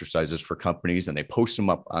marketing exercises for companies, and they post them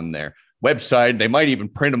up on their website. They might even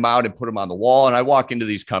print them out and put them on the wall. And I walk into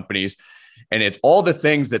these companies and it's all the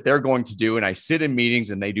things that they're going to do. And I sit in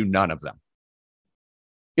meetings and they do none of them.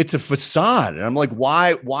 It's a facade. And I'm like,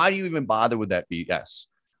 why do you even bother with that BS?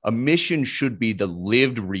 A mission should be the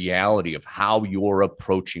lived reality of how you're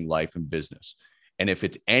approaching life and business. And if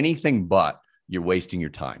it's anything but, you're wasting your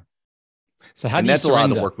time. So how do you surrender? That's a lot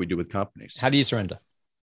of the work we do with companies. How do you surrender?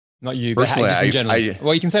 Not you, but just in general.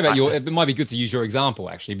 Well, you can say about it might be good to use your example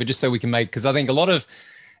actually, but just so we can make, because I think a lot of,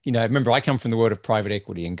 remember I come from the world of private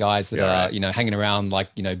equity and guys that are, hanging around like,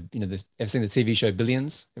 ever seen the TV show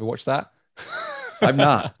Billions? Ever watched that? I'm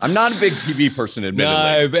not a big TV person,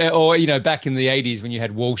 admittedly. No, or, back in the 80s when you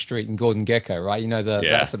had Wall Street and Gordon Gekko, right?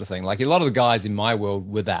 That sort of thing. Like a lot of the guys in my world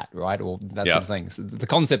were that, right? Or that sort of thing. So the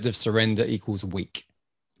concept of surrender equals weak.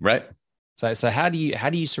 Right. So how do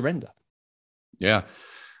you surrender? Yeah.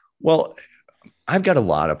 Well, I've got a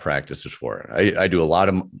lot of practices for it. I do a lot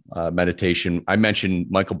of meditation. I mentioned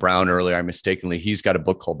Michael Brown earlier. I mistakenly, he's got a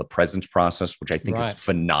book called The Presence Process, which I think is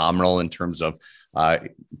phenomenal in terms of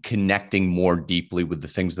connecting more deeply with the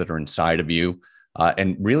things that are inside of you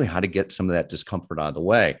and really how to get some of that discomfort out of the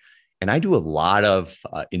way. And I do a lot of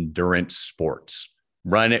endurance sports.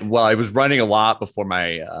 I was running a lot before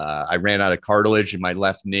I ran out of cartilage in my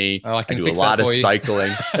left knee. Oh, I do a lot of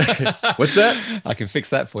cycling. What's that? I can fix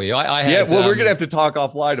that for you. I had, we're going to have to talk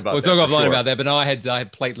offline about that. We'll talk offline about that. But no, I had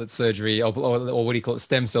platelet surgery or what do you call it?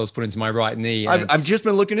 Stem cells put into my right knee. I've just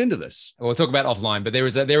been looking into this. We'll talk about offline, but there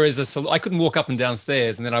is I couldn't walk up and down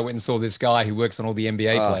stairs. And then I went and saw this guy who works on all the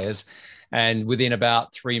NBA players. And within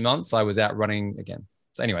about 3 months, I was out running again.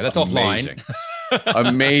 So anyway, that's offline.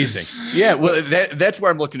 Amazing. Yeah. Well, that's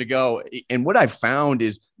where I'm looking to go. And what I found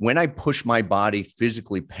is when I push my body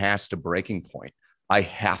physically past a breaking point, I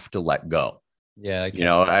have to let go. Yeah.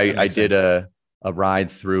 I did a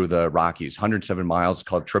ride through the Rockies, 107 miles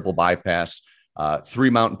called Triple Bypass, 3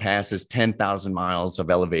 mountain passes, 10,000 miles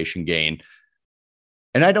of elevation gain.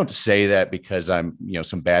 And I don't say that because I'm,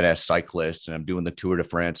 some badass cyclist and I'm doing the Tour de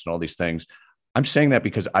France and all these things. I'm saying that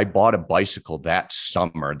because I bought a bicycle that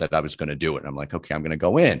summer that I was going to do it. And I'm like, okay, I'm going to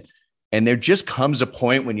go in. And there just comes a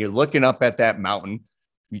point when you're looking up at that mountain,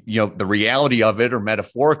 the reality of it, or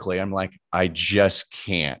metaphorically, I'm like, I just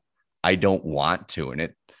can't. I don't want to. And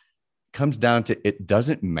it comes down to, it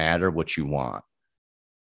doesn't matter what you want.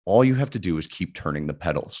 All you have to do is keep turning the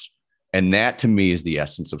pedals. And that to me is the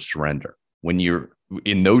essence of surrender. When you're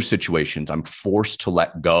in those situations, I'm forced to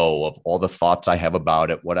let go of all the thoughts I have about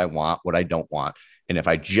it, what I want, what I don't want. And if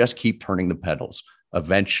I just keep turning the pedals,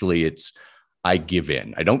 eventually I give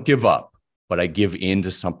in. I don't give up, but I give in to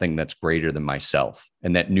something that's greater than myself.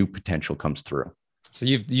 And that new potential comes through. So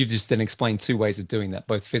you've just then explained 2 ways of doing that,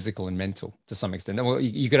 both physical and mental to some extent. Well,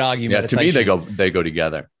 you could argue meditation. To me, they go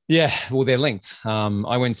together. Yeah, well, they're linked.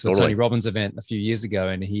 I went to a Tony Robbins event a few years ago,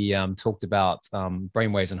 and he talked about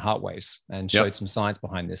brainwaves and heart waves, and showed some science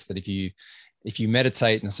behind this. That if you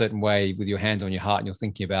meditate in a certain way with your hand on your heart and you're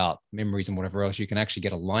thinking about memories and whatever else, you can actually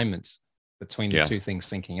get alignment between the 2 things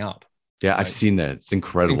syncing up. Yeah, I've seen that. It's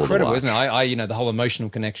incredible. It's incredible, isn't it? The whole emotional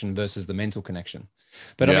connection versus the mental connection.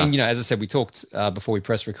 But I mean, as I said, we talked before we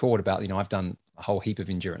press record about, I've done a whole heap of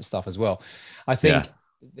endurance stuff as well. I think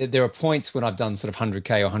there are points when I've done sort of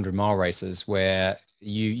 100K or 100-mile races where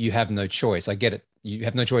you have no choice. I get it. You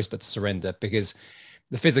have no choice but to surrender, because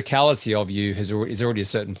the physicality of you is already a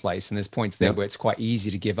certain place. And there's points there where it's quite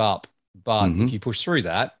easy to give up. But if you push through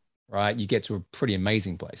that, right, you get to a pretty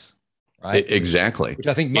amazing place. right? Exactly. Which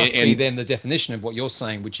I think must be then the definition of what you're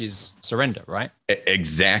saying, which is surrender, right?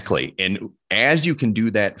 Exactly. And as you can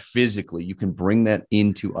do that physically, you can bring that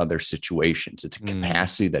into other situations. It's a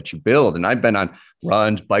capacity that you build. And I've been on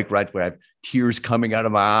runs, bike rides where I have tears coming out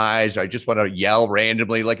of my eyes. I just want to yell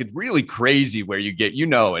randomly. Like, it's really crazy where you get,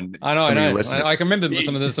 and I know. I can remember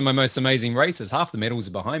some of my most amazing races. Half the medals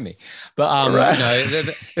are behind me. But,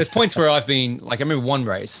 there's points where I've been, like, I remember one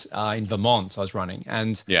race in Vermont I was running,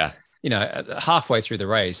 and halfway through the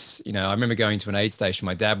race, I remember going to an aid station.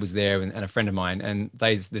 My dad was there and a friend of mine, and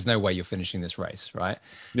there's no way you're finishing this race, right?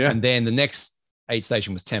 Yeah. And then the next aid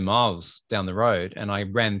station was 10 miles down the road, and I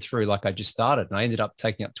ran through like I just started, and I ended up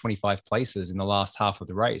taking up 25 places in the last half of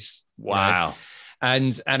the race. Wow.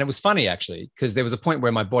 And it was funny, actually, because there was a point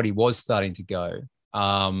where my body was starting to go.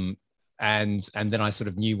 And then I sort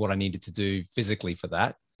of knew what I needed to do physically for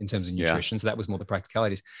that in terms of nutrition. So that was more the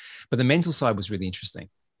practicalities. But the mental side was really interesting.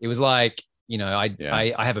 It was like,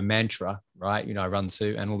 I have a mantra, right? I run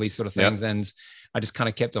to, and all these sort of things. And I just kind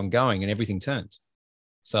of kept on going, and everything turned.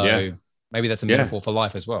 So maybe that's a metaphor for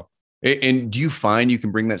life as well. And do you find you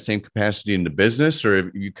can bring that same capacity into business, or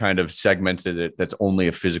have you kind of segmented it that's only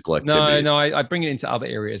a physical activity? No, I bring it into other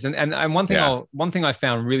areas. And one thing I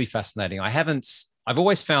found really fascinating, I've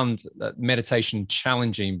always found meditation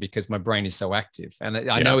challenging because my brain is so active. And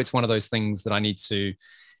I know it's one of those things that I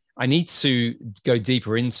need to go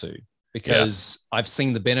deeper into, because I've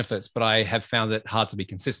seen the benefits, but I have found it hard to be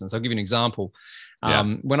consistent. So I'll give you an example.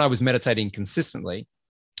 When I was meditating consistently,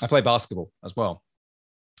 I play basketball as well.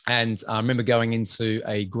 And I remember going into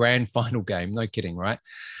a grand final game, no kidding, right?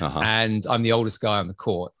 And I'm the oldest guy on the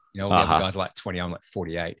court. All the other guys are like 20, I'm like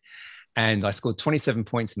 48. And I scored 27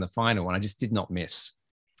 points in the final, and I just did not miss.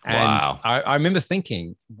 And I remember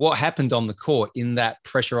thinking, what happened on the court in that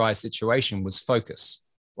pressurized situation was focus.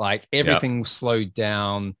 Like, everything slowed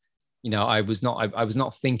down. I was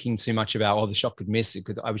not thinking too much about, the shot could miss.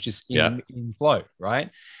 I was just in flow, right?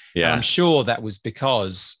 Yeah. And I'm sure that was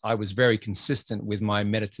because I was very consistent with my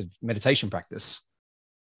meditation practice.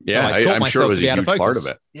 Yeah, so I taught myself sure to be able to focus. Part of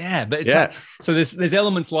it. Yeah, but it's so there's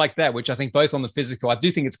elements like that, which I think both on the physical, I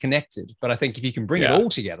do think it's connected, but I think if you can bring it all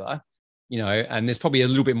together, and there's probably a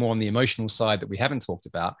little bit more on the emotional side that we haven't talked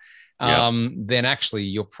about, then actually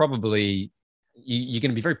you're probably you're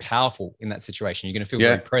going to be very powerful in that situation. You're going to feel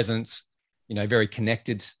very present, very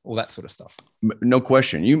connected, all that sort of stuff. No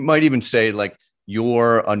question. You might even say, like,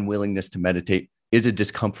 your unwillingness to meditate is a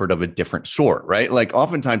discomfort of a different sort, right? Like,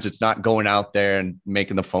 oftentimes it's not going out there and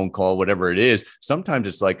making the phone call, whatever it is. Sometimes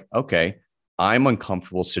it's like, okay, I'm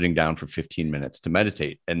uncomfortable sitting down for 15 minutes to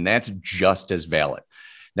meditate. And that's just as valid.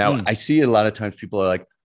 Now, I see a lot of times people are like,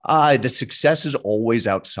 the success is always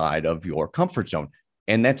outside of your comfort zone.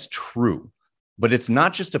 And that's true. But it's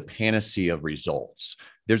not just a panacea of results.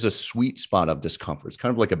 There's a sweet spot of discomfort. It's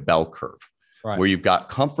kind of like a bell curve. Right. Where you've got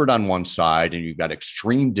comfort on one side and you've got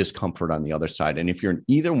extreme discomfort on the other side. And if you're in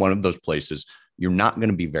either one of those places, you're not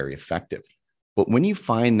going to be very effective. But when you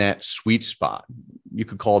find that sweet spot, you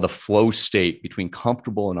could call it a flow state between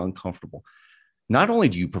comfortable and uncomfortable. Not only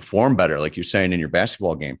do you perform better, like you're saying in your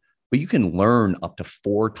basketball game, but you can learn up to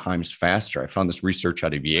 4 times faster. I found this research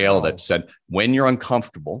out of Yale that said when you're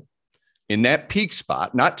uncomfortable in that peak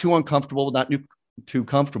spot, not too uncomfortable, not too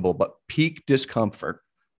comfortable, but peak discomfort,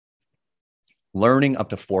 learning up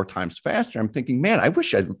to 4 times faster. I'm thinking, man, I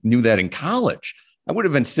wish I knew that in college. I would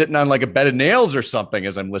have been sitting on like a bed of nails or something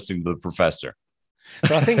as I'm listening to the professor.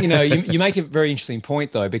 But I think, you make a very interesting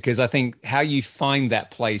point, though, because I think how you find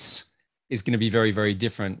that place is going to be very, very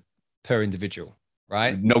different per individual,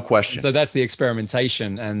 right? No question. So that's the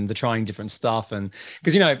experimentation and the trying different stuff. And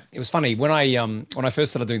because, it was funny when I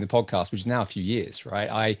first started doing the podcast, which is now a few years,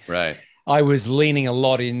 right? I was leaning a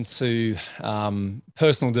lot into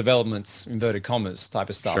personal development, inverted commas type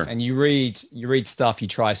of stuff. Sure. And you read stuff, you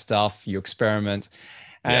try stuff, you experiment.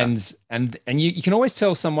 And you can always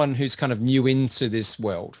tell someone who's kind of new into this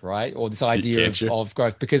world, right? Or this idea of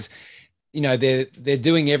growth, because, they're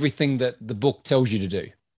doing everything that the book tells you to do.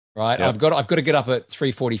 Right. Yep. I've got to get up at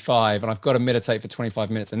 3:45 and I've got to meditate for 25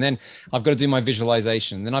 minutes. And then I've got to do my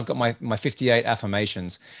visualization. Then I've got my 58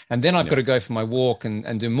 affirmations. And then I've got to go for my walk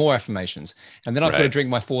and do more affirmations. And then I've got to drink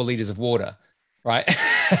my 4 liters of water. Right.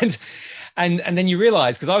 and then you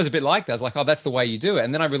realize, because I was a bit like that, I was like, oh, that's the way you do it.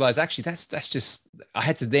 And then I realized, actually, that's just, I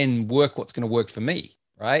had to then work what's going to work for me.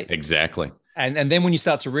 Right. Exactly. And then when you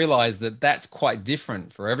start to realize that that's quite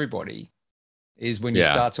different for everybody is when you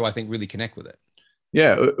start to, I think, really connect with it.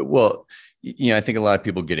 Yeah. Well, I think a lot of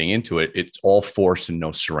people getting into it, it's all force and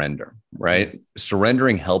no surrender, right? Mm-hmm.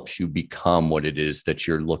 Surrendering helps you become what it is that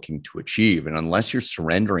you're looking to achieve. And unless you're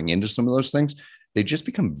surrendering into some of those things, they just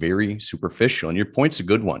become very superficial. And your point's a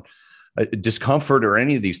good one. Discomfort or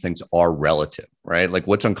any of these things are relative, right? Like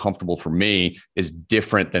what's uncomfortable for me is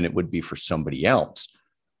different than it would be for somebody else.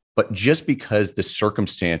 But just because the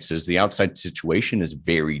circumstances, the outside situation is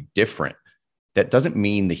very different, that doesn't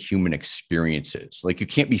mean the human experience is. Like you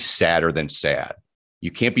can't be sadder than sad.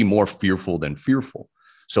 You can't be more fearful than fearful.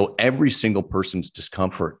 So every single person's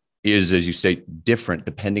discomfort is, as you say, different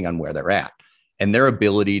depending on where they're at. And their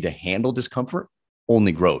ability to handle discomfort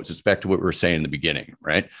only grows. It's back to what we were saying in the beginning,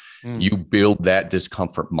 right? You build that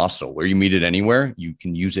discomfort muscle. Where you meet it anywhere, you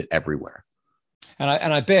can use it everywhere.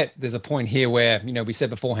 And I bet there's a point here where, we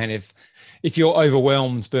said beforehand, if you're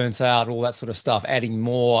overwhelmed, burnt out, all that sort of stuff, adding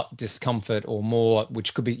more discomfort or more,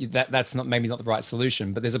 which could be that's not maybe not the right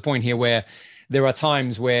solution, but there's a point here where there are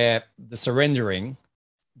times where the surrendering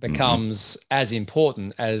becomes as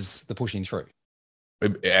important as the pushing through.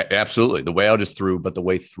 Absolutely. The way out is through, but the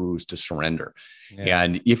way through is to surrender. Yeah.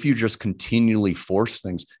 And if you just continually force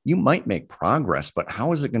things, you might make progress, but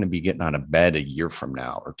how is it going to be getting out of bed a year from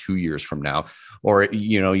now or 2 years from now? Or,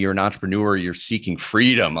 you're an entrepreneur, you're seeking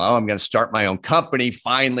freedom. Oh, I'm going to start my own company.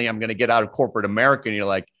 Finally, I'm going to get out of corporate America. And you're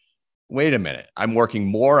like, wait a minute, I'm working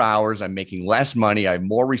more hours. I'm making less money. I have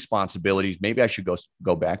more responsibilities. Maybe I should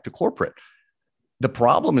go back to corporate. The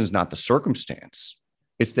problem is not the circumstance.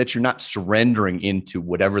 It's that you're not surrendering into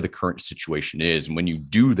whatever the current situation is. And when you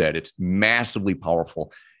do that, it's massively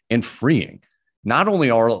powerful and freeing. Not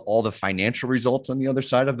only are all the financial results on the other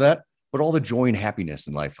side of that, but all the joy and happiness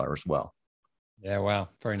in life are as well. Yeah. Wow.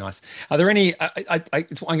 Very nice. Are there any, I'm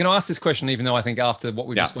going to ask this question, even though I think after what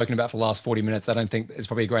we've just spoken about for the last 40 minutes, I don't think it's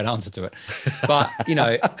probably a great answer to it, but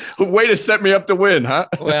way to set me up to win, huh?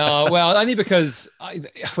 well, only because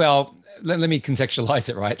let me contextualize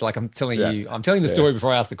it, right? Like I'm telling the story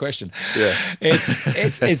before I ask the question. Yeah.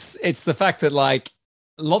 It's the fact that like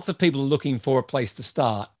lots of people are looking for a place to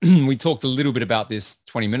start. We talked a little bit about this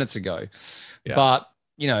 20 minutes ago, but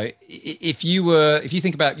if you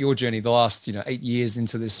think about your journey, the last, 8 years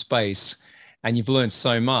into this space, and you've learned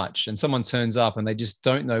so much, and someone turns up and they just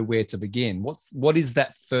don't know where to begin. What is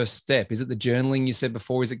that first step? Is it the journaling you said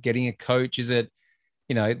before? Is it getting a coach? Is it,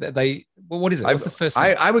 what is it? What's the first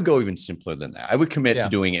thing? I would go even simpler than that. I would commit to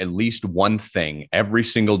doing at least one thing every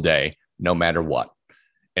single day, no matter what.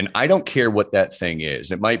 And I don't care what that thing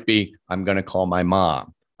is. It might be, I'm going to call my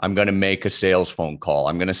mom. I'm going to make a sales phone call.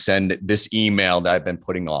 I'm going to send this email that I've been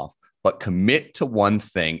putting off, but commit to one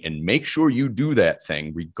thing and make sure you do that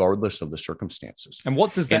thing regardless of the circumstances. And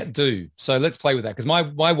what does that do? So let's play with that. Because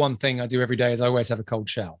my one thing I do every day is I always have a cold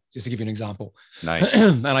shower, just to give you an example. Nice.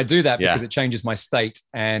 And I do that because it changes my state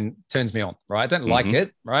and turns me on, right? I don't like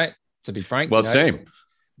it, right? To be frank. Well, same.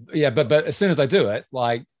 But as soon as I do it,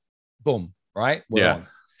 like, boom, right? We're on.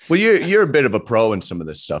 Well, you're a bit of a pro in some of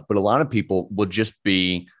this stuff, but a lot of people will just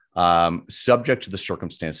be subject to the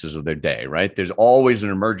circumstances of their day, right? There's always an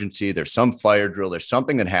emergency. There's some fire drill. There's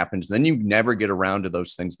something that happens. Then you never get around to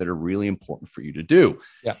those things that are really important for you to do.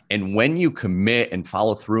 Yeah. And when you commit and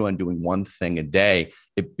follow through on doing one thing a day,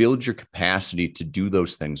 it builds your capacity to do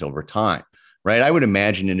those things over time. Right. I would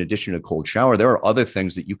imagine in addition to a cold shower, there are other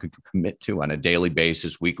things that you could commit to on a daily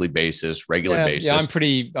basis, weekly basis, regular basis. Yeah,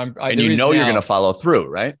 and you're going to follow through,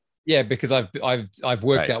 right? Yeah, because I've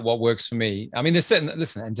worked out what works for me. I mean, there's certain,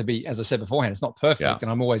 and to be, as I said beforehand, it's not perfect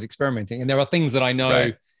and I'm always experimenting. And there are things that I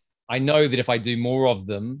know that if I do more of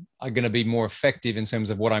them, I'm going to be more effective in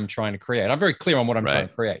terms of what I'm trying to create. I'm very clear on what I'm trying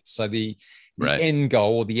to create. So the end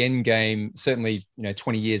goal or the end game, certainly,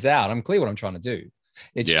 20 years out, I'm clear what I'm trying to do.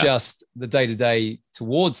 It's just the day-to-day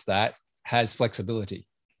towards that has flexibility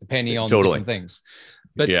depending on different things.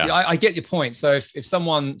 But I get your point. So if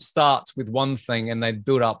someone starts with one thing and they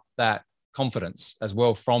build up that confidence as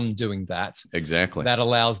well from doing that, exactly, that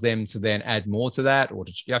allows them to then add more to that. Or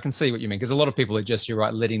I can see what you mean, because a lot of people are just, you're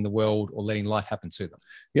right, letting the world or letting life happen to them.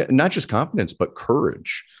 Yeah, not just confidence, but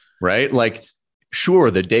courage, right? Like, sure,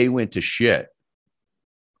 the day went to shit,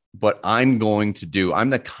 but I'm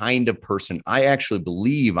the kind of person, I actually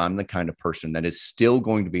believe I'm the kind of person that is still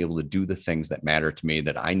going to be able to do the things that matter to me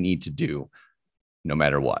that I need to do no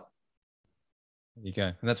matter what. There you go.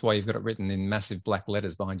 And that's why you've got it written in massive black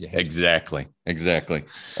letters behind your head. Exactly.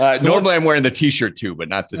 Normally I'm wearing the t-shirt too, but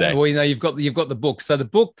not today. Well, you've got the book. So the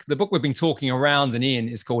book we've been talking around and in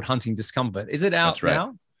is called Hunting Discomfort. Is it out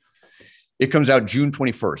now? It comes out June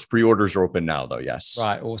 21st. Pre-orders are open now, though. Yes.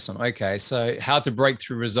 Right. Awesome. Okay. So how to break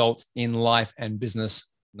through results in life and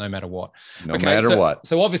business no matter what. No matter what.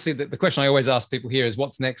 So obviously the question I always ask people here is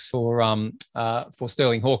what's next for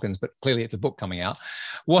Sterling Hawkins, but clearly it's a book coming out.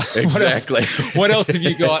 What else have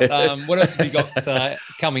you got? What else have you got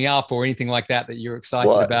coming up or anything like that you're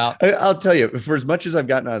excited about? I'll tell you, for as much as I've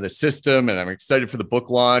gotten out of the system and I'm excited for the book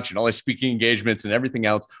launch and all the speaking engagements and everything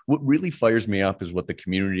else, what really fires me up is what the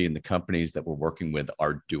community and the companies that we're working with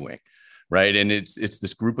are doing. Right. And it's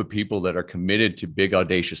this group of people that are committed to big,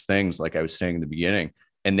 audacious things, like I was saying in the beginning,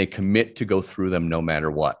 and they commit to go through them no matter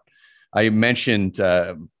what. I mentioned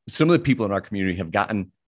some of the people in our community have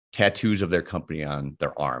gotten tattoos of their company on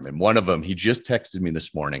their arm. And one of them, he just texted me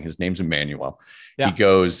this morning. His name's Emmanuel. Yeah. He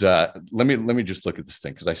goes, let me just look at this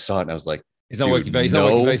thing. Cause I saw it and I was like, he's not working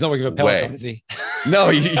for Peloton, is he? No,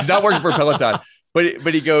 he's not working for Peloton,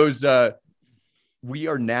 but he goes, we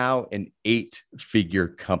are now an 8-figure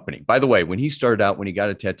company. By the way, when he started out, when he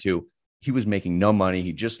got a tattoo, he was making no money.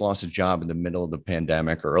 He just lost his job in the middle of the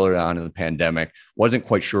pandemic or earlier on in the pandemic, wasn't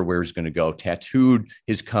quite sure where he was going to go, tattooed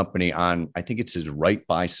his company on, I think it's his right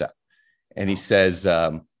bicep. And he says,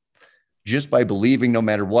 just by believing no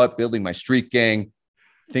matter what, building my street gang,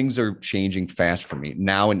 things are changing fast for me.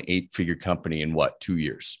 Now an 8-figure company in 2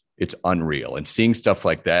 years? It's unreal. And seeing stuff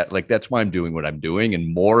like that, that's why I'm doing what I'm doing.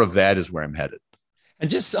 And more of that is where I'm headed. And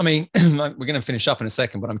just, I mean, we're going to finish up in a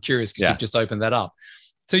second, but I'm curious because you've just opened that up.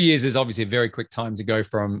 2 years is obviously a very quick time to go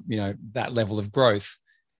from, that level of growth.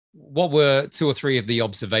 What were 2 or 3 of the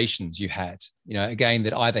observations you had, again,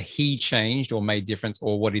 that either he changed or made difference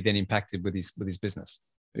or what he then impacted with his business?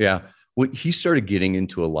 Yeah. Well, he started getting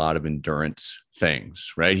into a lot of endurance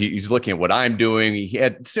things, right? He's looking at what I'm doing. He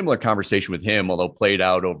had a similar conversation with him, although played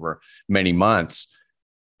out over many months,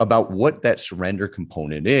 about what that surrender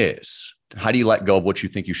component is. How do you let go of what you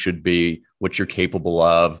think you should be, what you're capable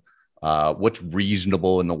of, what's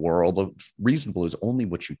reasonable in the world? Reasonable is only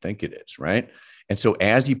what you think it is, right? And so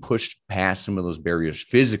as he pushed past some of those barriers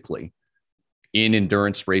physically in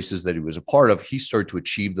endurance races that he was a part of, he started to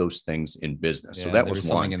achieve those things in business. Yeah, so that was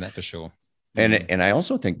something in that for sure. And I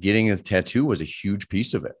also think getting a tattoo was a huge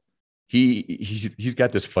piece of it. He's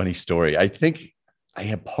got this funny story. I think I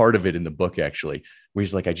have part of it in the book, actually, where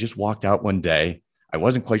he's like, I just walked out one day. I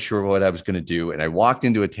wasn't quite sure what I was going to do. And I walked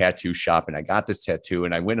into a tattoo shop and I got this tattoo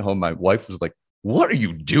and I went home. My wife was like, what are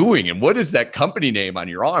you doing? And what is that company name on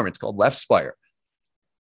your arm? It's called Left Spire.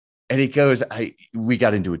 And he goes, we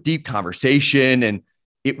got into a deep conversation, and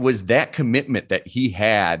it was that commitment that he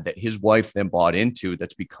had that his wife then bought into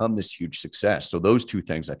that's become this huge success. So those 2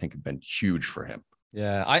 things I think have been huge for him.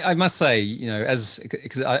 Yeah, I must say,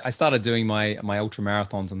 because I started doing my ultra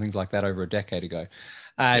marathons and things like that over a decade ago.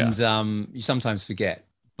 And you sometimes forget,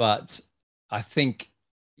 but I think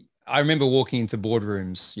I remember walking into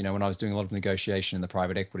boardrooms, when I was doing a lot of negotiation in the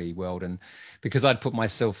private equity world, and because I'd put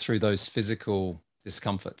myself through those physical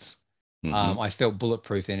discomforts, I felt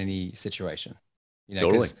bulletproof in any situation,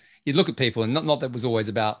 because you'd look at people, and not that it was always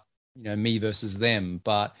about, me versus them,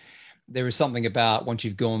 but there is something about once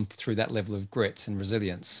you've gone through that level of grit and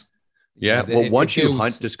resilience. Yeah. Once you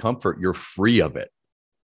hunt discomfort, you're free of it.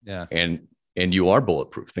 Yeah. And you are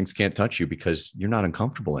bulletproof. Things can't touch you because you're not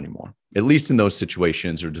uncomfortable anymore, at least in those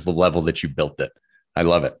situations or to the level that you built it. I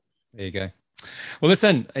love it. There you go. Well,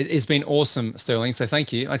 listen, it's been awesome, Sterling. So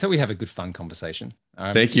thank you. I thought we have a good, fun conversation.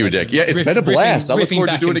 Thank you, Dick. Yeah, it's been a blast. I look forward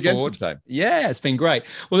to doing it again sometime. Yeah, it's been great.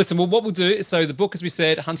 Well, listen, what we'll do is, so the book, as we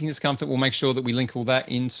said, Hunting Discomfort, we'll make sure that we link all that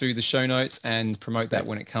into the show notes and promote that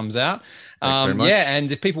when it comes out. Yeah,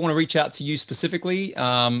 and if people want to reach out to you specifically,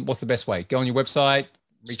 what's the best way? Go on your website.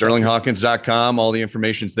 SterlingHawkins.com. All the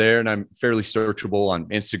information's there. And I'm fairly searchable on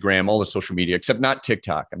Instagram, all the social media, except not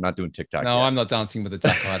TikTok. I'm not doing TikTok. No, yet. I'm not dancing with the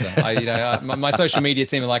duck either. My social media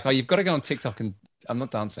team are like, oh, you've got to go on TikTok, and I'm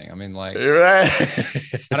not dancing. I mean, like, right.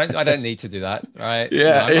 I don't need to do that. Right.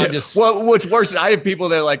 Yeah. I'm just, well, what's worse, I have people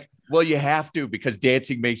that are like, well, you have to because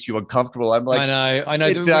dancing makes you uncomfortable. I'm like, I know.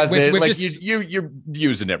 It doesn't. Like you're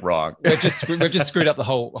using it wrong. We've just screwed up the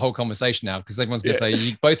whole conversation now because everyone's going to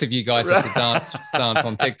say both of you guys have to dance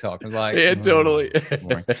on TikTok. I'm like, yeah, totally.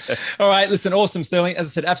 All right, listen, awesome, Sterling. As I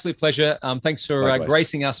said, absolute pleasure. Thanks for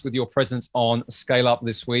gracing us with your presence on Scale Up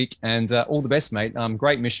this week, and all the best, mate.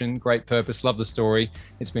 Great mission, great purpose. Love the story.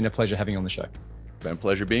 It's been a pleasure having you on the show. Been a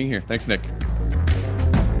pleasure being here. Thanks, Nick.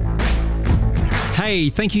 Hey,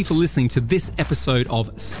 thank you for listening to this episode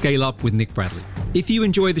of Scale Up with Nick Bradley. If you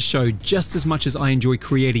enjoy the show just as much as I enjoy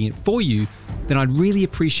creating it for you, then I'd really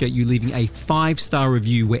appreciate you leaving a 5-star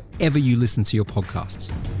review wherever you listen to your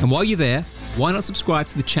podcasts. And while you're there, why not subscribe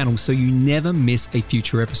to the channel so you never miss a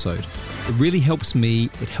future episode? It really helps me,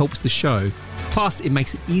 it helps the show, plus it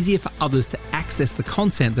makes it easier for others to access the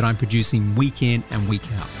content that I'm producing week in and week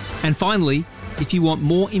out. And finally, If you want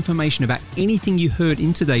more information about anything you heard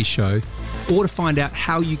in today's show, or to find out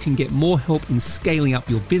how you can get more help in scaling up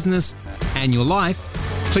your business and your life,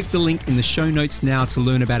 click the link in the show notes now to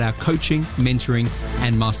learn about our coaching, mentoring,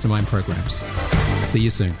 and mastermind programs. See you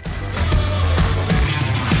soon.